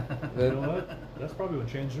 Yeah. You know what? That's probably when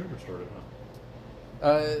transgender started,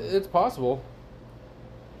 huh? It's possible.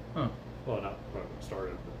 Huh. Well, not probably when it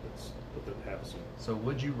started, but that happens. So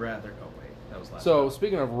would you rather? Oh wait, that was last. So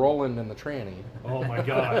speaking of Roland and the tranny. Oh my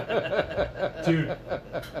god, dude!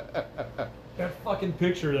 That fucking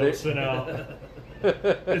picture that was sent out.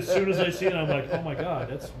 As soon as I see it, I'm like, oh my god,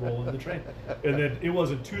 that's Roland the train. And then it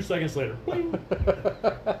wasn't 2 seconds later, bling,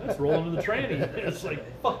 that's Roland the tranny. It's like,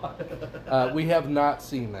 fuck. We have not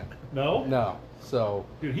seen that. No? No. So.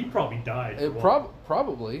 Dude, he probably died.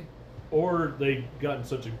 Probably. Or they got in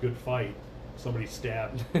such a good fight, somebody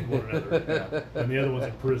stabbed one another, and the other one's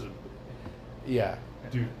in prison. Yeah.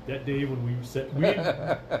 Dude, that day when when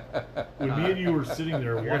me and you were sitting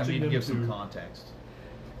there watching them give some context.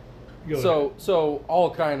 So all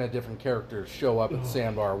kind of different characters show up at the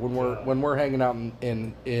sandbar when we're hanging out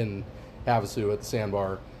in Havasu at the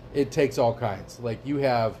sandbar. It takes all kinds. Like you'll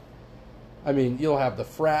have the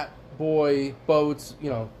frat boy boats.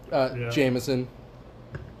 Jameson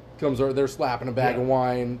comes over. They're slapping a bag of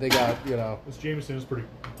wine. They got This Jameson is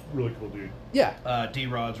really cool dude. Yeah.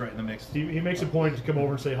 D-Rod's right in the mix. He makes a point to come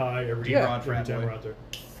over and say hi every time we're out there.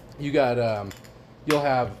 You got you'll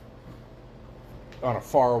have. On a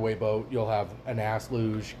faraway boat, you'll have an ass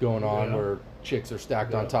luge going on where chicks are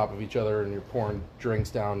stacked on top of each other and you're pouring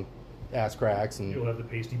drinks down ass cracks. And you'll have the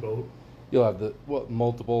pasty boat. You'll have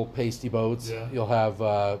multiple pasty boats. Yeah. You'll have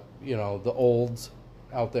the olds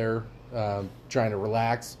out there trying to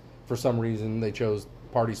relax. For some reason, they chose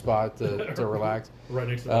Party Spot to relax. Right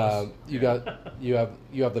next to us. You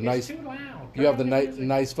have the nice. Too loud. You have the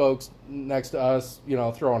nice folks next to us,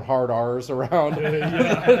 throwing hard R's around. We're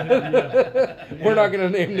not going to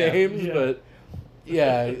name names, but it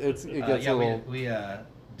gets a little. We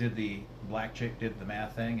did the black chick did the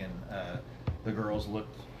math thing, and the girls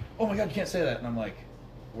looked. Oh my god, you can't say that! And I'm like,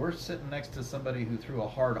 we're sitting next to somebody who threw a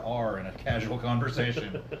hard R in a casual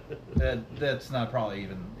conversation. That's not probably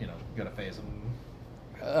even going to phase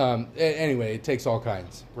them. Anyway, it takes all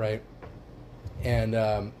kinds, right? And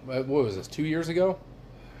what was this? 2 years ago?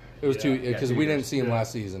 It was 2 because we didn't see him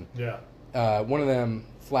last season. Yeah. One of them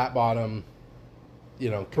flat bottom,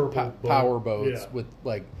 power boats with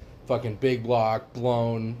like fucking big block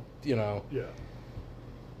blown,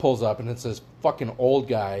 pulls up and it says fucking old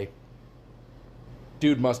guy.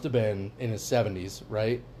 Dude must have been in his 70s,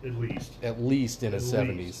 right? At least in his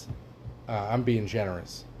 70s. I'm being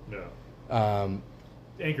generous. No.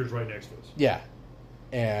 Anchor's right next to us. Yeah.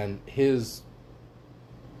 And his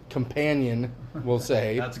companion, we'll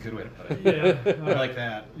say. That's a good way to put it. Yeah. I like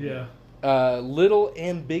that. Yeah. Little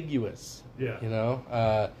ambiguous. Yeah.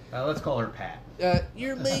 Let's call her Pat.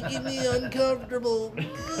 You're making me uncomfortable.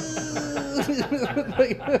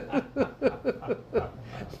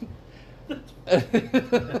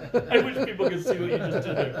 I wish people could see what you just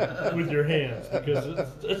did there with your hands because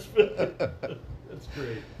it's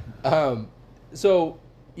great. So,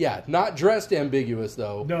 yeah, not dressed ambiguous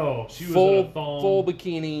though. No, she was full in a thong, full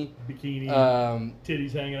bikini,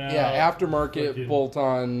 titties hanging out. yeah, aftermarket fucking-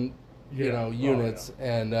 bolt-on, units,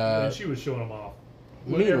 and she was showing them off.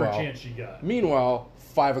 Whatever chance she got. Meanwhile,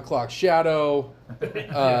 5 o'clock shadow.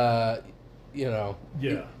 Yeah.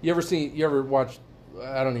 You ever watch?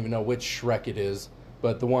 I don't even know which Shrek it is,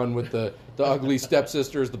 but the one with the ugly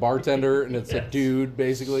stepsisters, the bartender, and it's a dude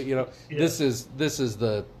basically. This is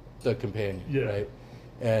the companion, right?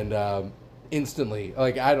 And instantly,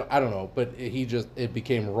 like I don't know, but it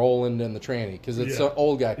became Roland and the tranny because it's an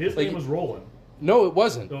old guy. His name was Roland. No, it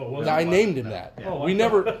wasn't. No, it wasn't. I named him that. Yeah. We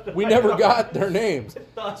never got their names.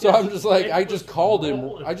 So I'm just like, I just called him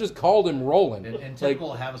Roland. In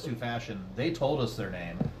typical Havasu fashion, they told us their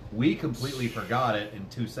name. We completely forgot it in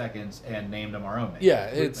 2 seconds and named them our own name.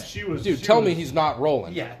 Yeah, tell me he's not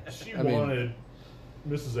Roland. Yeah, she wanted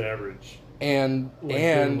Mrs. Average and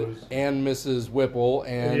Mrs. Whipple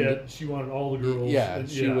and she wanted all the girls. Yeah,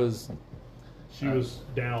 she was. She was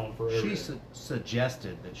down for everything. She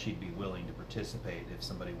suggested that she'd be willing to participate if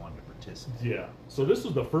somebody wanted to participate. Yeah. So this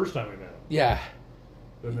was the first time we met him. Yeah.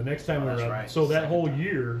 And the next time we were out. Right. So that whole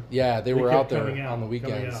year. Yeah, they were out there out, on the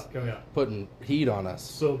weekends. Coming out. Putting heat on us.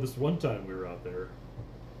 So this one time we were out there,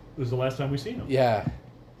 it was the last time we seen them. Yeah.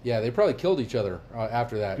 Yeah, they probably killed each other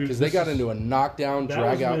after that because they got into a knockdown,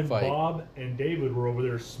 drag-out fight. Bob and David were over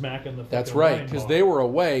there smacking the. That's right, because they were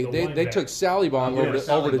away. They took Sally Bong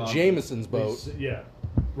over to Jameson's boat. Yeah,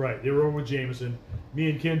 right. They were over with Jameson. Me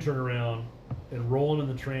and Ken turn around, and Roland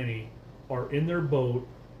and the tranny are in their boat.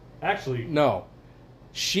 Actually, no,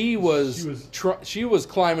 she was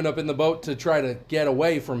climbing up in the boat to try to get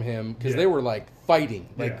away from him because they were like fighting,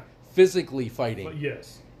 physically fighting. But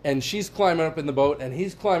yes. And she's climbing up in the boat, and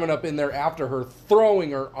he's climbing up in there after her, throwing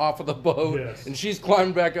her off of the boat. Yes. And she's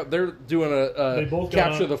climbing back up. They're doing a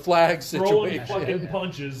capture the flag situation. Throwing fucking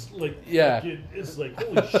punches. It's like,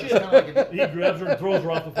 holy shit. He grabs her and throws her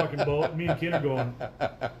off the fucking boat. Me and Ken are going,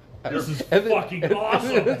 this is fucking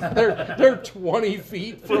awesome. They're 20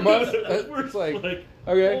 feet from us. It's like,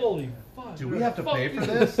 okay. Holy fuck. Do we have to pay for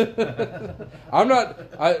this? I'm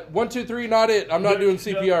not. 1, 2, 3, not it. I'm not doing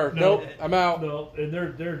CPR. Nope, I'm out. No, and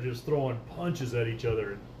they're just throwing punches at each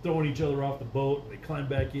other and throwing each other off the boat. And they climb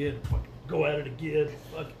back in and fucking go at it again.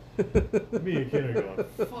 Fuck. Me and Ken are going,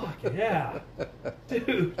 fuck yeah,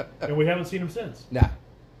 dude. And we haven't seen them since.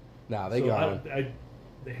 Nah, they gone.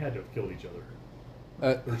 They had to have killed each other.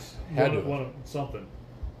 Had one of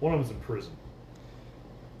them's in prison.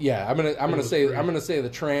 Yeah, I'm gonna say the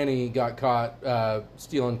tranny got caught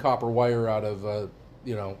stealing copper wire out of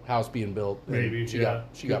house being built. Maybe she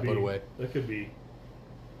got put away. That could be.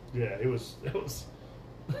 Yeah, it was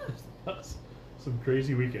some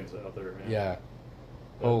crazy weekends out there, man. Yeah.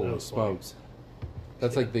 Holy smokes.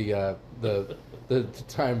 That's like the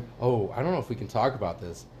time. Oh, I don't know if we can talk about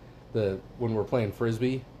this. When we're playing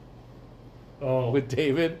frisbee. Oh, with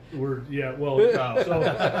David. We can.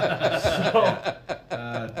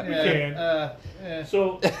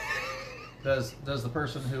 So does the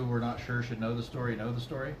person who we're not sure should know the story know the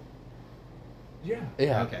story? Yeah.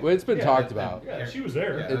 Yeah. Okay. Well, it's been talked about. Yeah, she was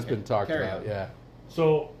there. Yeah, It's been talked about. Yeah.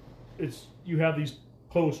 So you have these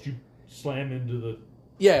posts you slam into the.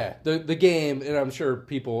 Yeah, the game, and I'm sure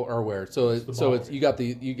people are aware. So you got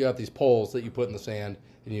these poles that you put in the sand,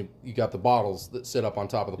 and you got the bottles that sit up on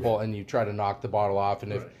top of the pole, and you try to knock the bottle off.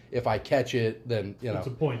 And if I catch it, then it's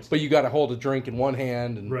a point. But you got to hold a drink in one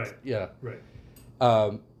hand, and yeah, right.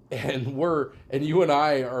 And you and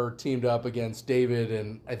I are teamed up against David,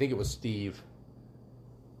 and I think it was Steve.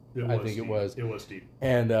 It was Steve.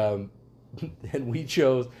 And and we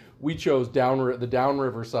chose the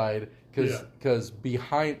downriver side. Because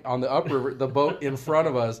behind on the upriver, the boat in front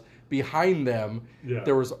of us, behind them,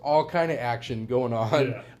 there was all kind of action going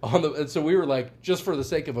on and so we were like, just for the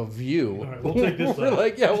sake of a view, right, we'll take this side.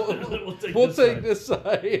 Like, yeah, we'll take this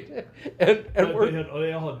side, and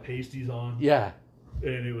they all had pasties on. Yeah,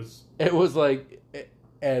 and it was like,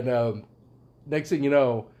 and next thing you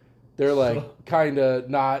know, they're like kind of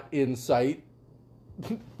not in sight.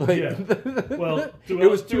 Like, well, it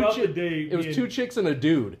was two two chicks and a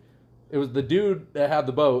dude. It was the dude that had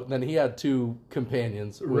the boat, and then he had 2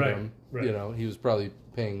 companions with him. Right. He was probably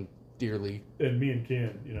paying dearly. And me and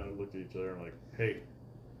Ken, looked at each other and like, hey,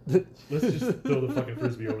 let's just throw the fucking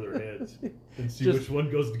frisbee over their heads and see which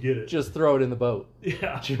one goes to get it. Just throw it in the boat.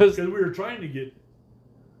 Yeah, because we were trying to get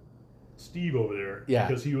Steve over there. Yeah,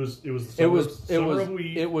 because it was the summer of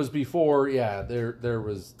wheat. It was before. Yeah, there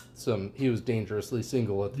was some. He was dangerously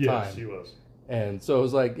single at the time. Yes, he was. And so it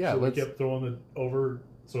was like, yeah, so let's... we kept throwing it over,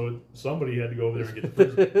 so somebody had to go over there and get the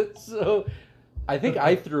frisbee. So I think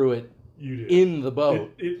I threw it You did. in the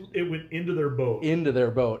boat. It went into their boat. Into their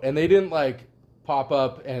boat. And they didn't like pop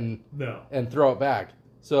up and throw it back.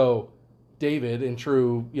 So David, in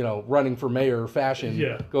true, running for mayor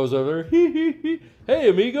fashion, goes over there, hey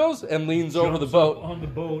amigos, and leans over the boat. On the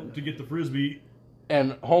boat to get the frisbee.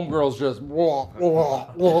 And homegirl's just going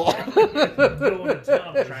to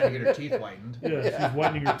town trying to get her teeth whitened. Yeah, she's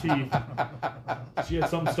whitening her teeth. She had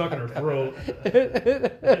something stuck in her throat.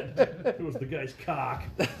 It was the guy's cock.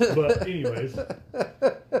 But anyways,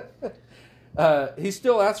 he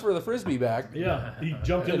still asked for the frisbee back. Yeah, he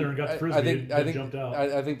jumped in there and got the frisbee. I think jumped out.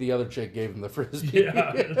 I think the other chick gave him the frisbee.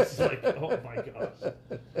 Yeah, it's like, oh my gosh.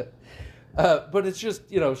 But it's just,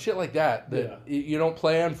 shit like that you don't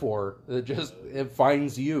plan for. It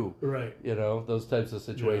finds you. Right. Those types of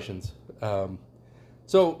situations. Yeah.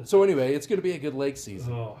 So anyway, it's going to be a good lake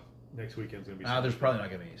season. Oh, next weekend's going to be... there's probably not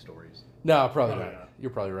going to be any stories. No, probably not.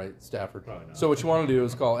 You're probably right, Stafford. Probably not. So what you want to do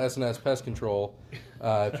is call S&S Pest Control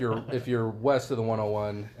if you're west of the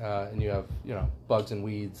 101 and you have, bugs and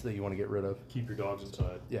weeds that you want to get rid of. Keep your dogs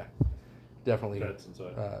inside. Yeah. Definitely. Pets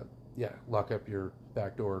inside. Lock up your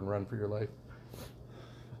back door and run for your life.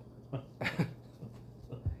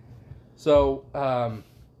 So,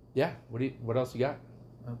 what else you got?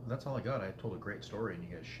 That's all I got. I told a great story and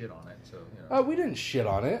you guys shit on it. So we didn't shit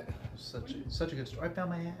on it. Such a good story. I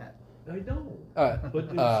found my hat. I know, but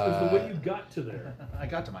it's the way you got to there. I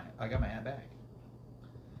got my hat back.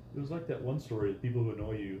 It was like that one story of people who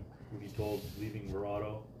annoy you when you told leaving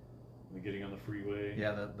Verado and getting on the freeway.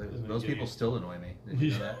 Yeah, those people still annoy me. Did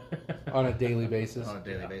you know that? On a daily basis. On a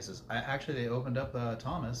daily basis. They opened up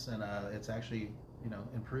Thomas, and it's actually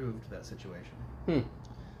improved that situation.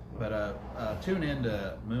 But tune in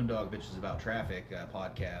to Moondog Bitches About Traffic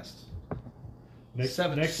podcast. Next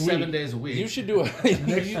 7 week. days a week. You should do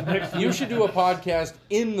you should do a podcast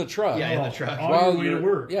in the truck. Yeah, in the truck. While you're at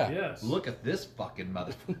work. Yeah. Yes. Look at this fucking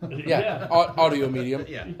motherfucker. Yeah. Audio medium.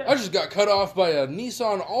 Yeah. I just got cut off by a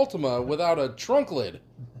Nissan Altima without a trunk lid.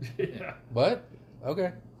 Yeah. What?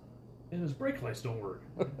 Okay. And his brake lights don't work.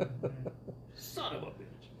 Son of a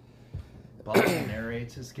bitch. Bob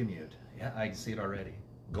narrates his commute. Yeah, I can see it already.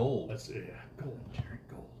 Gold. Gold, Jerry,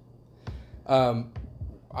 gold. I'm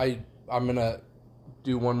gonna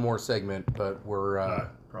do one more segment, but we're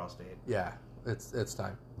prostate. Yeah, it's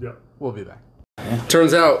time. Yeah, we'll be back.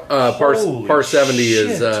 Turns out par 70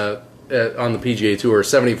 is on the PGA Tour.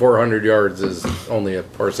 7,400 yards is only a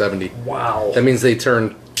par 70. Wow. That means they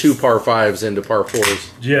turn 2 par 5s into par 4s.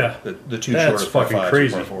 Yeah, the two that's short fucking par 5s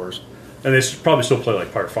crazy. Par 4s. And they probably still play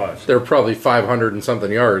like par 5s. They're probably 500 and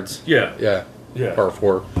something yards. Yeah. Par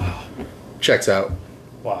 4. Checks out.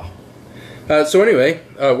 Wow. So anyway,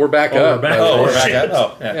 we're back up. We're back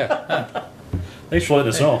up. Oh, yeah. Thanks for letting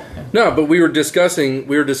us know. No, but we were discussing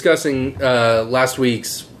last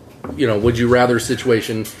week's, would you rather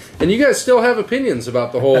situation, and you guys still have opinions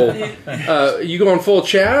about the whole. You going full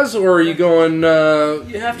Chaz or are you going?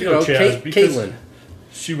 You have to go Chaz because Caitlin.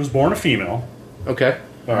 She was born a female. Okay.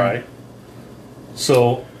 All right.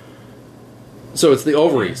 So it's the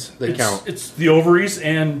ovaries that count. It's the ovaries,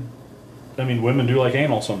 and I mean, women do like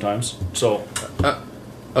anal sometimes. So.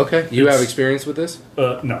 Okay, you have experience with this?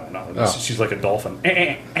 No. Oh. She's like a dolphin.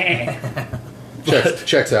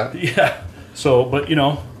 Checks out. Yeah. So, but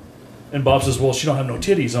and Bob says, "Well, she don't have no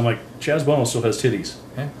titties." I'm like, Chaz Bono still has titties.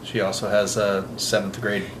 Yeah. She also has 7th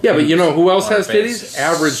grade. Yeah, but who else has titties?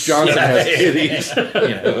 Average Johnson has titties.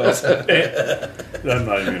 Who else has I'm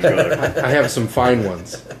not even gonna go there. I have some fine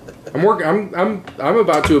ones. I'm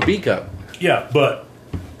about to a B cup. Yeah, but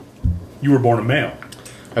you were born a male.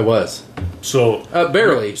 I was. So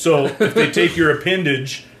barely. So if they take your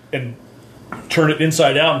appendage and turn it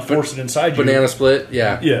inside out and force it inside you, banana split.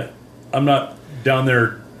 Yeah. I'm not down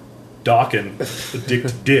there docking dick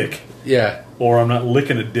to dick. Yeah. Or I'm not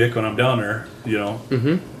licking a dick when I'm down there.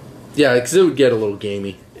 Mm-hmm. Yeah, because it would get a little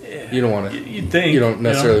gamey. Yeah. You don't want to. You'd think you don't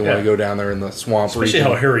necessarily want to go down there in the swamp. Especially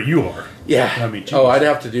how hairy you are. Yeah. I mean, geez. I'd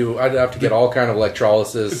have to get all kind of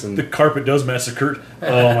electrolysis and the carpet does massacre.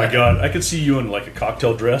 Oh my god, I could see you in like a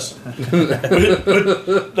cocktail dress,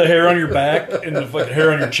 with the hair on your back and the fucking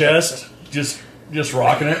hair on your chest, just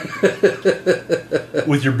rocking it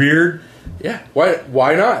with your beard. Yeah.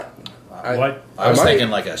 Why not? I was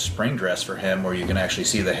thinking like a spring dress for him, where you can actually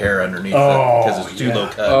see the hair underneath because it's too low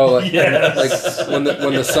cut. Oh, like when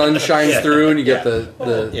the sun shines through and you get the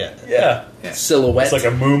silhouette. It's like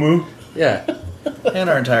a moo-moo. Yeah. And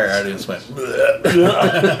our entire audience went.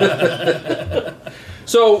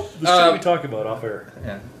 So this is what we talk about off air.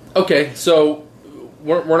 Yeah. Okay, so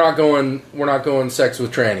we're not going sex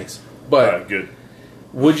with trannies. But good.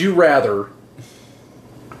 Would you rather?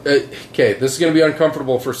 Okay, this is going to be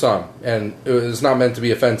uncomfortable for some, and it's not meant to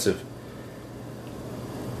be offensive.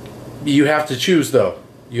 You have to choose, though.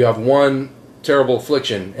 You have one terrible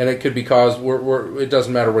affliction, and it could be caused. It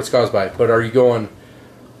doesn't matter what it's caused by. But are you going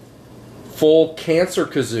full cancer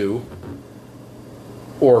kazoo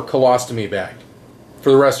or colostomy bag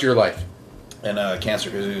for the rest of your life? And cancer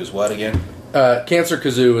kazoo is what again? Cancer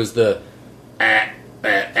kazoo is the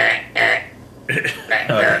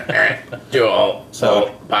dual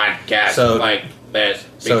podcast like this.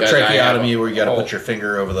 So tracheotomy, where you got to put your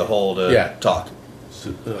finger over the hole to talk.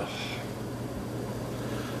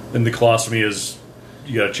 And the colostomy is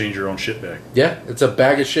you got to change your own shit bag. Yeah, it's a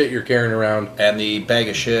bag of shit you're carrying around. And the bag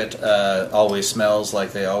of shit always smells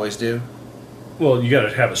like they always do. Well, you got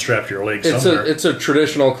to have it strapped to your leg somewhere. It's a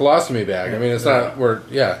traditional colostomy bag. I mean, it's not where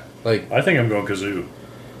like. I think I'm going kazoo.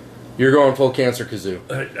 You're going full cancer kazoo.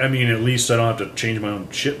 I mean, at least I don't have to change my own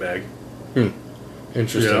shit bag.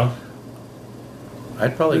 Interesting. You know?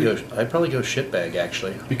 I'd probably go shit bag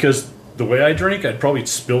actually. Because the way I drink, I'd probably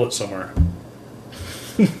spill it somewhere.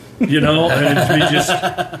 You know, and it'd be just.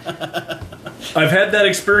 I've had that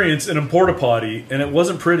experience in a porta potty, and it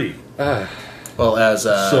wasn't pretty. Well, as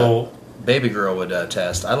baby girl would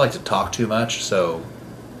attest, I like to talk too much, so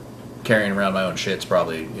carrying around my own shit's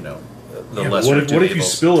probably the lesser of two what if you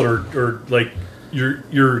evils. spill it, or like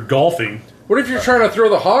you're golfing? What if you're trying to throw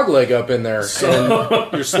the hog leg up in there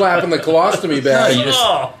and you're slapping the colostomy bag?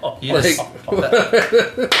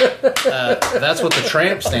 That's what the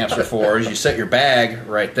tramp stamps are for. Is you set your bag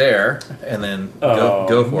right there and then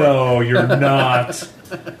go for it. No, you're not.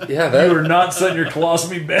 Yeah, you are not setting your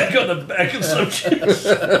colostomy bag on the back of some shit.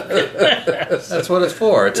 That's what it's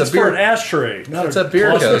for. It's for an ashtray. It's a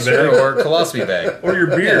beer coaster or a colostomy bag. Or your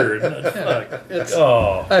beer.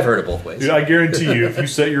 I've heard it both ways. Dude, I guarantee you, if you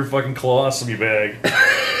set your fucking colostomy bag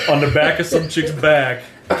on the back of some chick's back,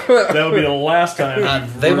 that would be the last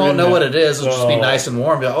time. They won't know what it is. It'll just be nice and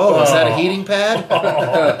warm. Be like, is that a heating pad?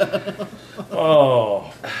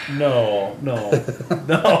 No.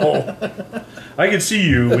 I can see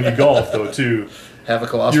you when you golf, though, too. Have a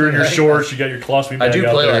colostomy You're in your bag? shorts, you got your colostomy bag I do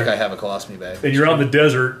out play there, like I have a colostomy bag. and you're out in the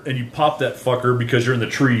desert, and you pop that fucker because you're in the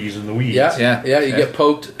trees and the weeds. Yeah, you get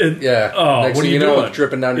poked. And, Next what thing are you know, doing? it's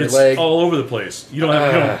dripping down your It's leg. all over the place. You don't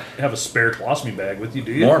have a spare colostomy bag with you,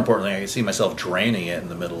 do you? More importantly, I can see myself draining it in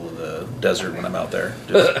the middle of the desert when I'm out there.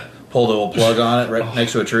 Just pull the old plug on it right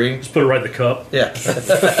next to a tree. Just put it right in the cup. Yeah.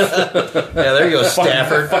 Yeah, there you go,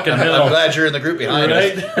 Stafford. Fucking I'm hell. glad you're in the group behind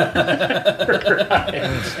us.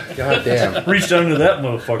 Right? God damn. Reach down into that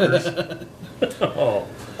motherfucker.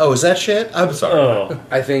 Oh, is that shit? I'm sorry. Oh.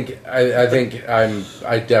 I think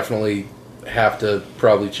I definitely have to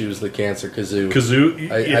probably choose the cancer kazoo. Kazoo?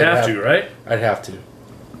 You have to, right? I'd have to.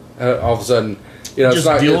 All of a sudden, it's Just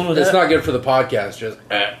not dealing with it's that? not good for the podcast. Just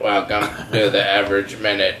welcome to the average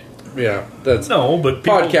minute. That's No, but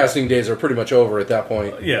people, podcasting days are pretty much over at that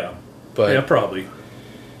point. Yeah. But Yeah, probably.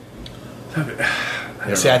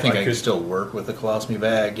 I think I could still work with the colostomy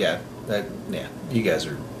bag. Yeah, you guys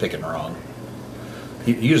are picking wrong.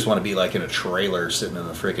 You just want to be like in a trailer sitting in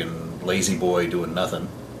a freaking lazy boy doing nothing.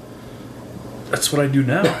 That's what I do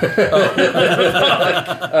now.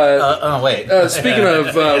 Wait. Speaking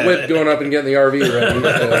of Whip going up and getting the RV ready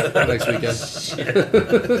next weekend.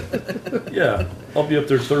 Yeah. I'll be up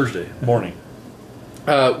there Thursday morning.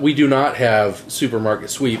 We do not have supermarket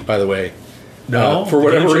sweep, by the way. No, for the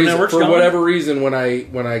whatever Game Show reason. Network's For gone? whatever reason, when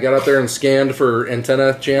I got up there and scanned for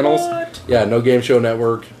antenna channels, no Game Show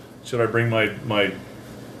Network. Should I bring my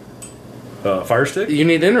Fire Stick? You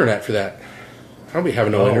need internet for that. I don't be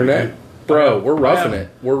having no internet, dude. bro. We're roughing it.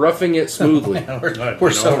 We're roughing it smoothly. I'm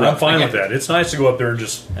fine with that. It's nice to go up there and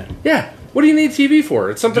just. Yeah. What do you need TV for?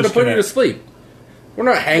 It's something to put you to Disconnect. sleep. We're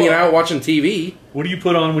not hanging out watching TV. What do you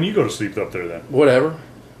put on when you go to sleep up there then? Whatever.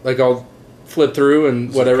 Like I'll flip through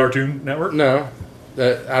and whatever. Cartoon Network? No,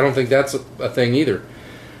 I don't think that's a thing either.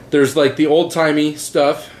 There's like the old timey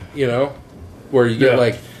stuff, where you get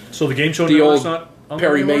like So the Game Show the Network's old not on there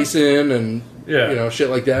Perry anymore? Mason and shit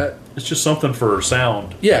like that. It's just something for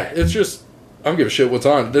sound. Yeah, it's just I don't give a shit what's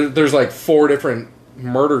on. There's like 4 different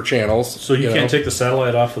murder channels. So you can't take the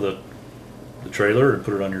satellite off of the trailer and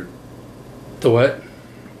put it on your the what?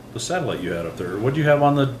 the satellite you had up there. What do you have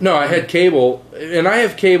on the? No, I had cable, and I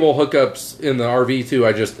have cable hookups in the RV too.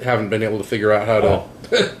 I just haven't been able to figure out how to.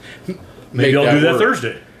 Maybe I'll do that work.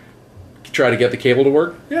 Thursday. Try to get the cable to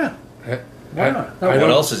work. Yeah. Why not? What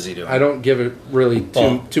else is he doing? I don't give it really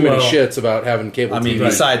too many shits about having cable TV.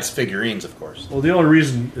 besides figurines, of course. Well, the only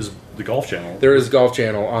reason is the Golf Channel. There is Golf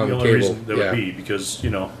Channel on the only cable. reason that would be because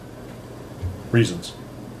reasons.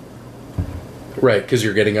 Right, because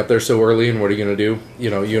you're getting up there so early, and what are you going to do?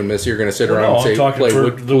 You and Missy are going to sit around and say, play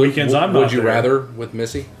the weekends I'm not Would you there. rather with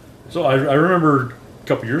Missy? So I remember a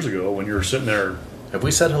couple years ago when you were sitting there. Have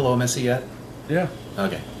we said hello, Missy, yet? Yeah.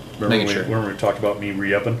 Okay. Remember when we talked about me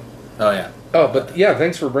re-upping? Oh, yeah. Oh, but yeah,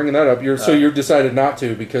 thanks for bringing that up. So you decided not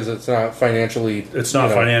to because it's not financially. It's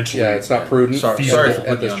not financially. Yeah, it's not prudent. Sorry for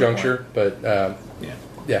at this juncture, but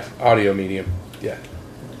yeah, audio medium. Yeah.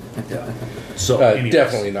 So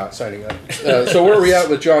definitely not signing up. So where are we at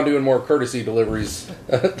with John doing more courtesy deliveries?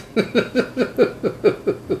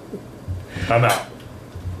 I'm out.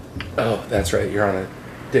 Oh, that's right. You're on a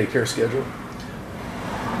daycare schedule.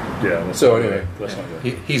 Yeah. So anyway, that's not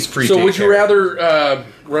good. He's free. So daycare. would you rather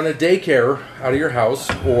run a daycare out of your house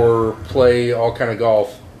or play all kind of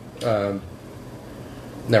golf?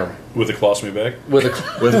 Never mind. With a colostomy bag? With a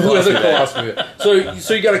colostomy bag.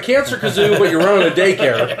 So you got a cancer kazoo, but you're running a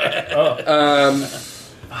daycare.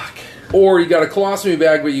 Or you got a colostomy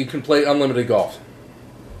bag, but you can play unlimited golf.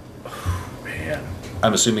 Man.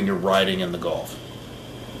 I'm assuming you're riding in the golf.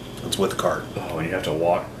 It's with a cart. Oh, and you have to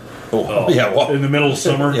walk. Oh, yeah. Walk. In the middle of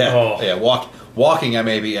summer? Yeah, Oh. yeah. Walking, I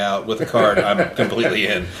may be out. With a cart, I'm completely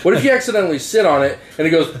in. What if you accidentally sit on it and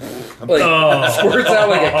it goes squirts out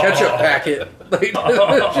like a ketchup packet?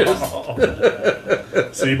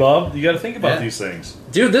 See, Bob, you got to think about these things.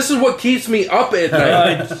 Dude, this is what keeps me up at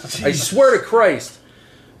night. I swear to Christ.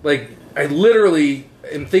 I literally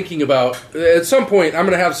am thinking about, at some point, I'm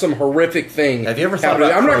going to have some horrific thing. Have you ever thought happening.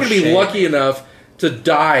 about I'm not going to be crocheting? lucky enough to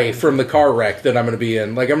die from the car wreck that I'm going to be in.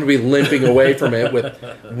 I'm going to be limping away from it with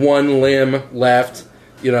one limb left,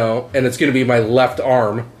 and it's going to be my left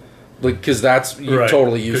arm, because that's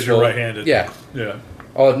totally useful. Because you're right-handed. Yeah. Yeah.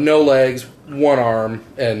 I'll have no legs, one arm,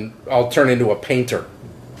 and I'll turn into a painter.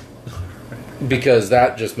 Because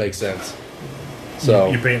that just makes sense.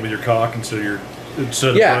 So you paint with your cock instead of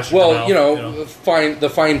brushing well, your mouth, the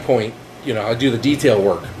fine point. I do the detail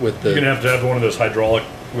work with the. You're gonna have to have one of those hydraulic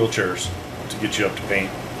wheelchairs to get you up to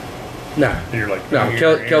paint. Nah, And you're like, no.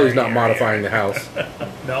 Kelly's not modifying the house.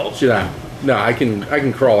 No, She's not. No, I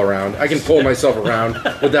can crawl around. I can pull myself around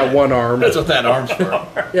with that one arm. That's what that arm's for.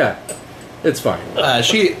 Yeah, it's fine.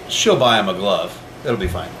 She'll buy him a glove. It'll be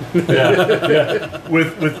fine. yeah,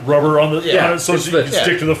 with rubber on the so you can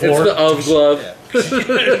stick to the floor. It's the of glove. Yeah.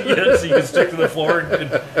 So you can stick to the floor and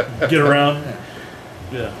get around.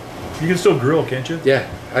 Yeah, you can still grill, can't you? Yeah,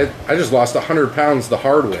 I just lost 100 pounds the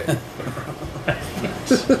hard way.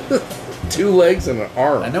 2 legs and an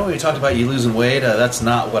arm. I know when you talked about you losing weight. That's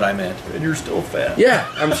not what I meant. And you're still fat. Yeah,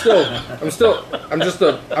 I'm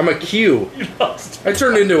a Q. You lost. I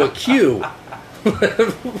turned into a Q.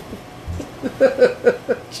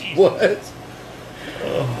 What?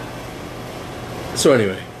 So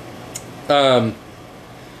anyway,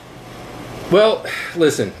 well,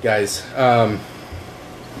 listen, guys,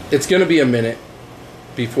 it's going to be a minute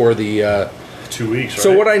before the 2 weeks. Right?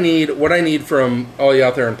 So what I need from all you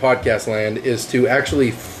out there in podcast land is to actually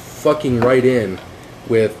fucking write in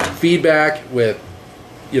with feedback, with,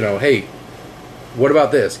 hey, what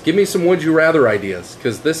about this? Give me some would you rather ideas,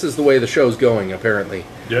 because this is the way the show's going, apparently.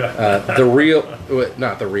 Yeah.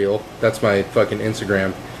 Not the real, that's my fucking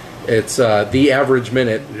Instagram. It's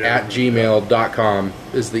theaverageminute at gmail.com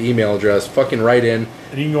is the email address. Fucking write in.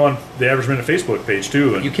 And you can go on the Average Minute Facebook page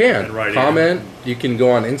too. And, You can and write comment. in. You can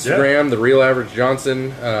go on Instagram, The Real Average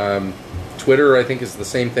Johnson. Twitter, I think, is the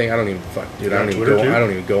same thing. I don't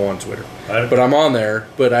even go on Twitter. But I'm on there.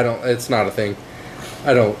 But I don't. It's not a thing.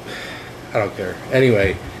 I don't care.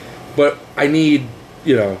 Anyway, but I need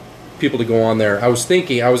people to go on there. I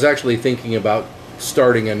was actually thinking about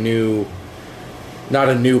starting not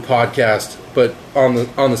a new podcast, but on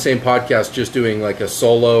the same podcast, just doing like a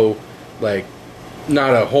solo, like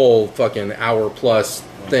not a whole fucking hour plus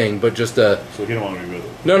thing, but just a. So you don't want to be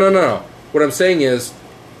with it. No. What I'm saying is,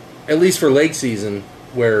 at least for lake season,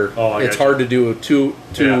 where it's hard to do two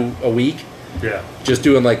a week. Yeah. Just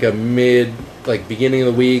doing like a beginning of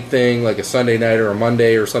the week thing, like a Sunday night or a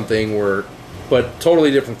Monday or something, but totally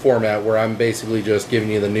different format where I'm basically just giving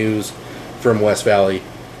you the news from West Valley,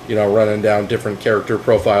 running down different character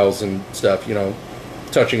profiles and stuff,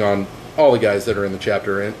 touching on all the guys that are in the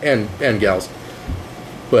chapter and gals.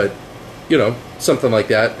 But, something like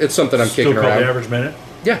that. It's something I'm kicking Still called around. The Average Minute?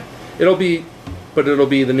 Yeah. It'll be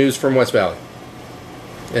the news from West Valley.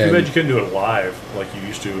 Too bad you couldn't do it live like you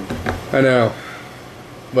used to. I know.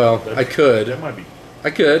 Well, I could. That might be. I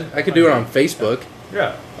could do it on Facebook.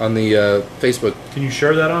 Yeah. On the Facebook. Can you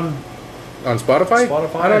share that on Spotify?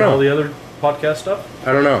 Spotify I don't and know. all the other podcast stuff?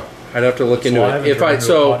 I don't know. I'd have to look It's into live it. and turned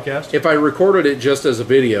into a podcast? If I recorded it just as a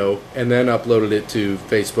video and then uploaded it to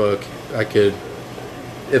Facebook, I could.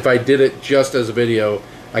 If I did it just as a video,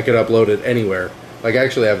 I could upload it anywhere. Like, I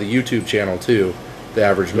actually have the YouTube channel too, the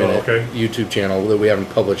Average Minute YouTube channel that we haven't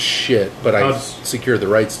published shit, but I secured the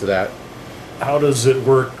rights to that. How does it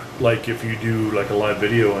work? Like, if you do like a live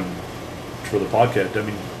video and for the podcast, I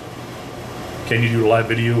mean, can you do a live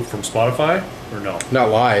video from Spotify or no?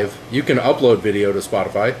 Not live. You can upload video to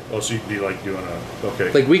Spotify. Oh, so you could be like doing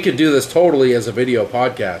a Like, we could do this totally as a video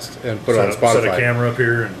podcast and put it on Spotify. Set a camera up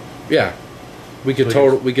here and yeah. We could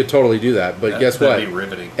totally do that, but guess what? That'd be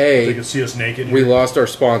riveting. They could see us naked here. We lost our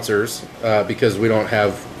sponsors because we don't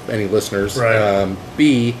have any listeners. Right.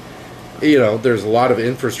 B, there's a lot of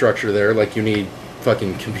infrastructure there. Like, you need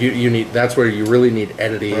fucking computer. That's where you really need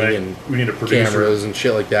editing and we need a producer. cameras and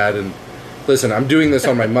shit like that. And listen, I'm doing this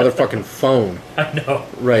on my motherfucking phone. I know.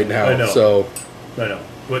 Right now. I know. So I know.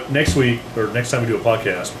 But next week or next time we do a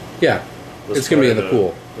podcast, yeah, it's going to be in the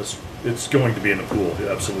pool. It's going to be in the pool. Yeah,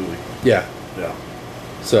 absolutely. Yeah. Yeah.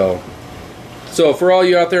 So for all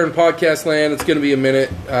you out there in podcast land, it's going to be a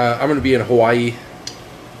minute. I'm going to be in Hawaii.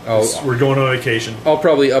 We're going on vacation. I'll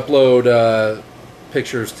probably upload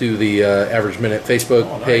pictures to the Average Minute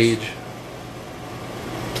Facebook page.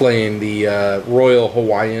 Playing the Royal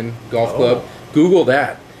Hawaiian Golf Club. Google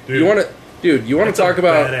that. Dude, you want to talk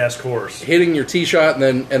about badass course, hitting your tee shot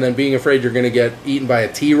and then being afraid you're going to get eaten by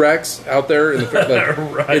a T-Rex out there in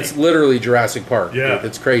the right. It's literally Jurassic Park. Yeah, dude.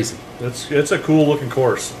 It's crazy. It's a cool looking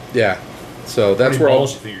course. Yeah, so that's where where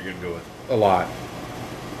balls you think you're going to go with? A lot.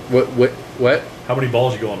 What? How many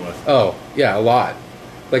balls you going with? Oh yeah, a lot.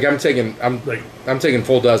 Like I'm taking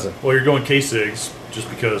full dozen. Well, you're going K-Sigs just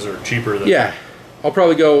because they're cheaper than. Yeah, I'll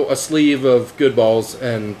probably go a sleeve of good balls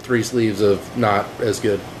and 3 sleeves of not as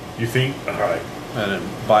good. You think? All right. And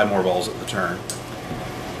then buy more balls at the turn.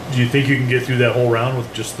 Do you think you can get through that whole round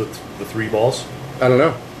with just the 3 balls? I don't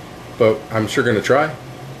know, but I'm sure going to try.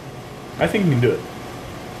 I think you can do it.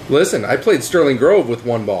 Listen, I played Sterling Grove with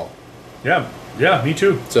 1 ball. Yeah, me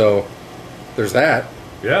too. So there's that.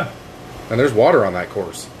 Yeah. And there's water on that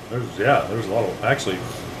course. There's a lot of actually.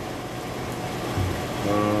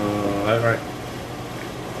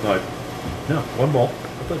 Right. No, 1 ball.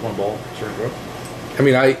 I played 1 ball. Sterling Grove. I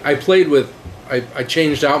mean, I played with, I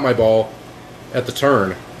changed out my ball at the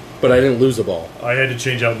turn, but I didn't lose a ball. I had to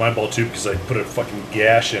change out my ball too because I put a fucking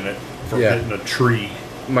gash in it from hitting a tree.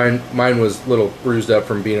 Mine was a little bruised up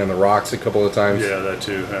from being on the rocks a couple of times. Yeah, that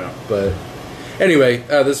too. Yeah. But anyway,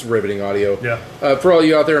 this is riveting audio. Yeah. For all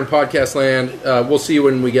you out there in podcast land, we'll see you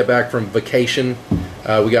when we get back from vacation.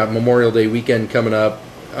 We got Memorial Day weekend coming up.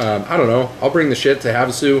 I don't know. I'll bring the shit to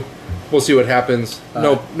Havasu. We'll see what happens.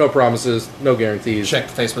 No promises, no guarantees. Check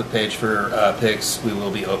the Facebook page for pics. We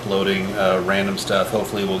will be uploading random stuff.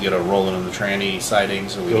 Hopefully, we'll get a rolling in the tranny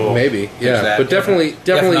sightings. Or maybe, yeah. That. But definitely,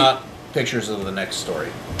 if not, pictures of the next story.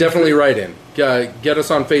 Definitely write in. Get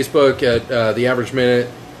us on Facebook at The Average Minute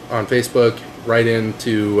on Facebook. Write in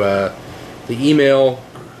to the email.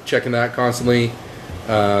 Checking that constantly.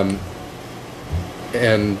 And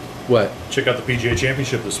what? Check out the PGA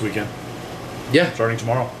Championship this weekend. Yeah. Starting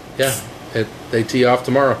tomorrow. Yeah, they tee off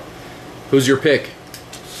tomorrow. Who's your pick?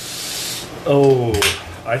 Oh,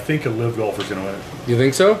 I think a live golfer's going to win it. You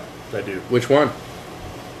think so? I do. Which one?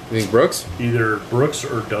 You think Brooks? Either Brooks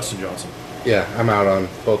or Dustin Johnson. Yeah, I'm out on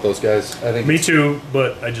both those guys. I think. Me too,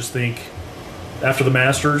 but I just think after the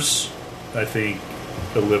Masters, I think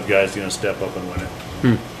the live guy's going to step up and win it.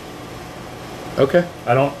 Okay.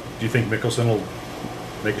 Do you think Mickelson will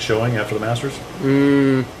make a showing after the Masters?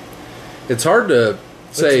 It's hard to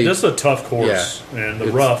say. This is a tough course, and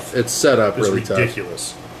the rough. It's set up is really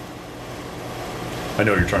ridiculous. I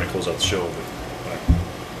know you're trying to close out the show, but I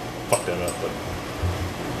fucked that up. But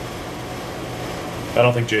I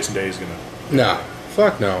don't think Jason Day is gonna. Nah,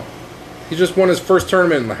 fuck no. He just won his first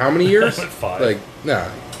tournament in how many years? 5. Like, nah.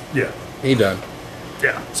 Yeah. He done.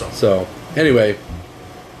 Yeah. So anyway,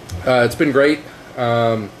 it's been great.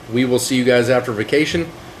 We will see you guys after vacation.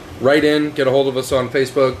 Write in, get a hold of us on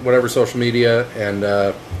Facebook, whatever social media, and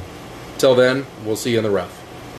till then, we'll see you in the rough.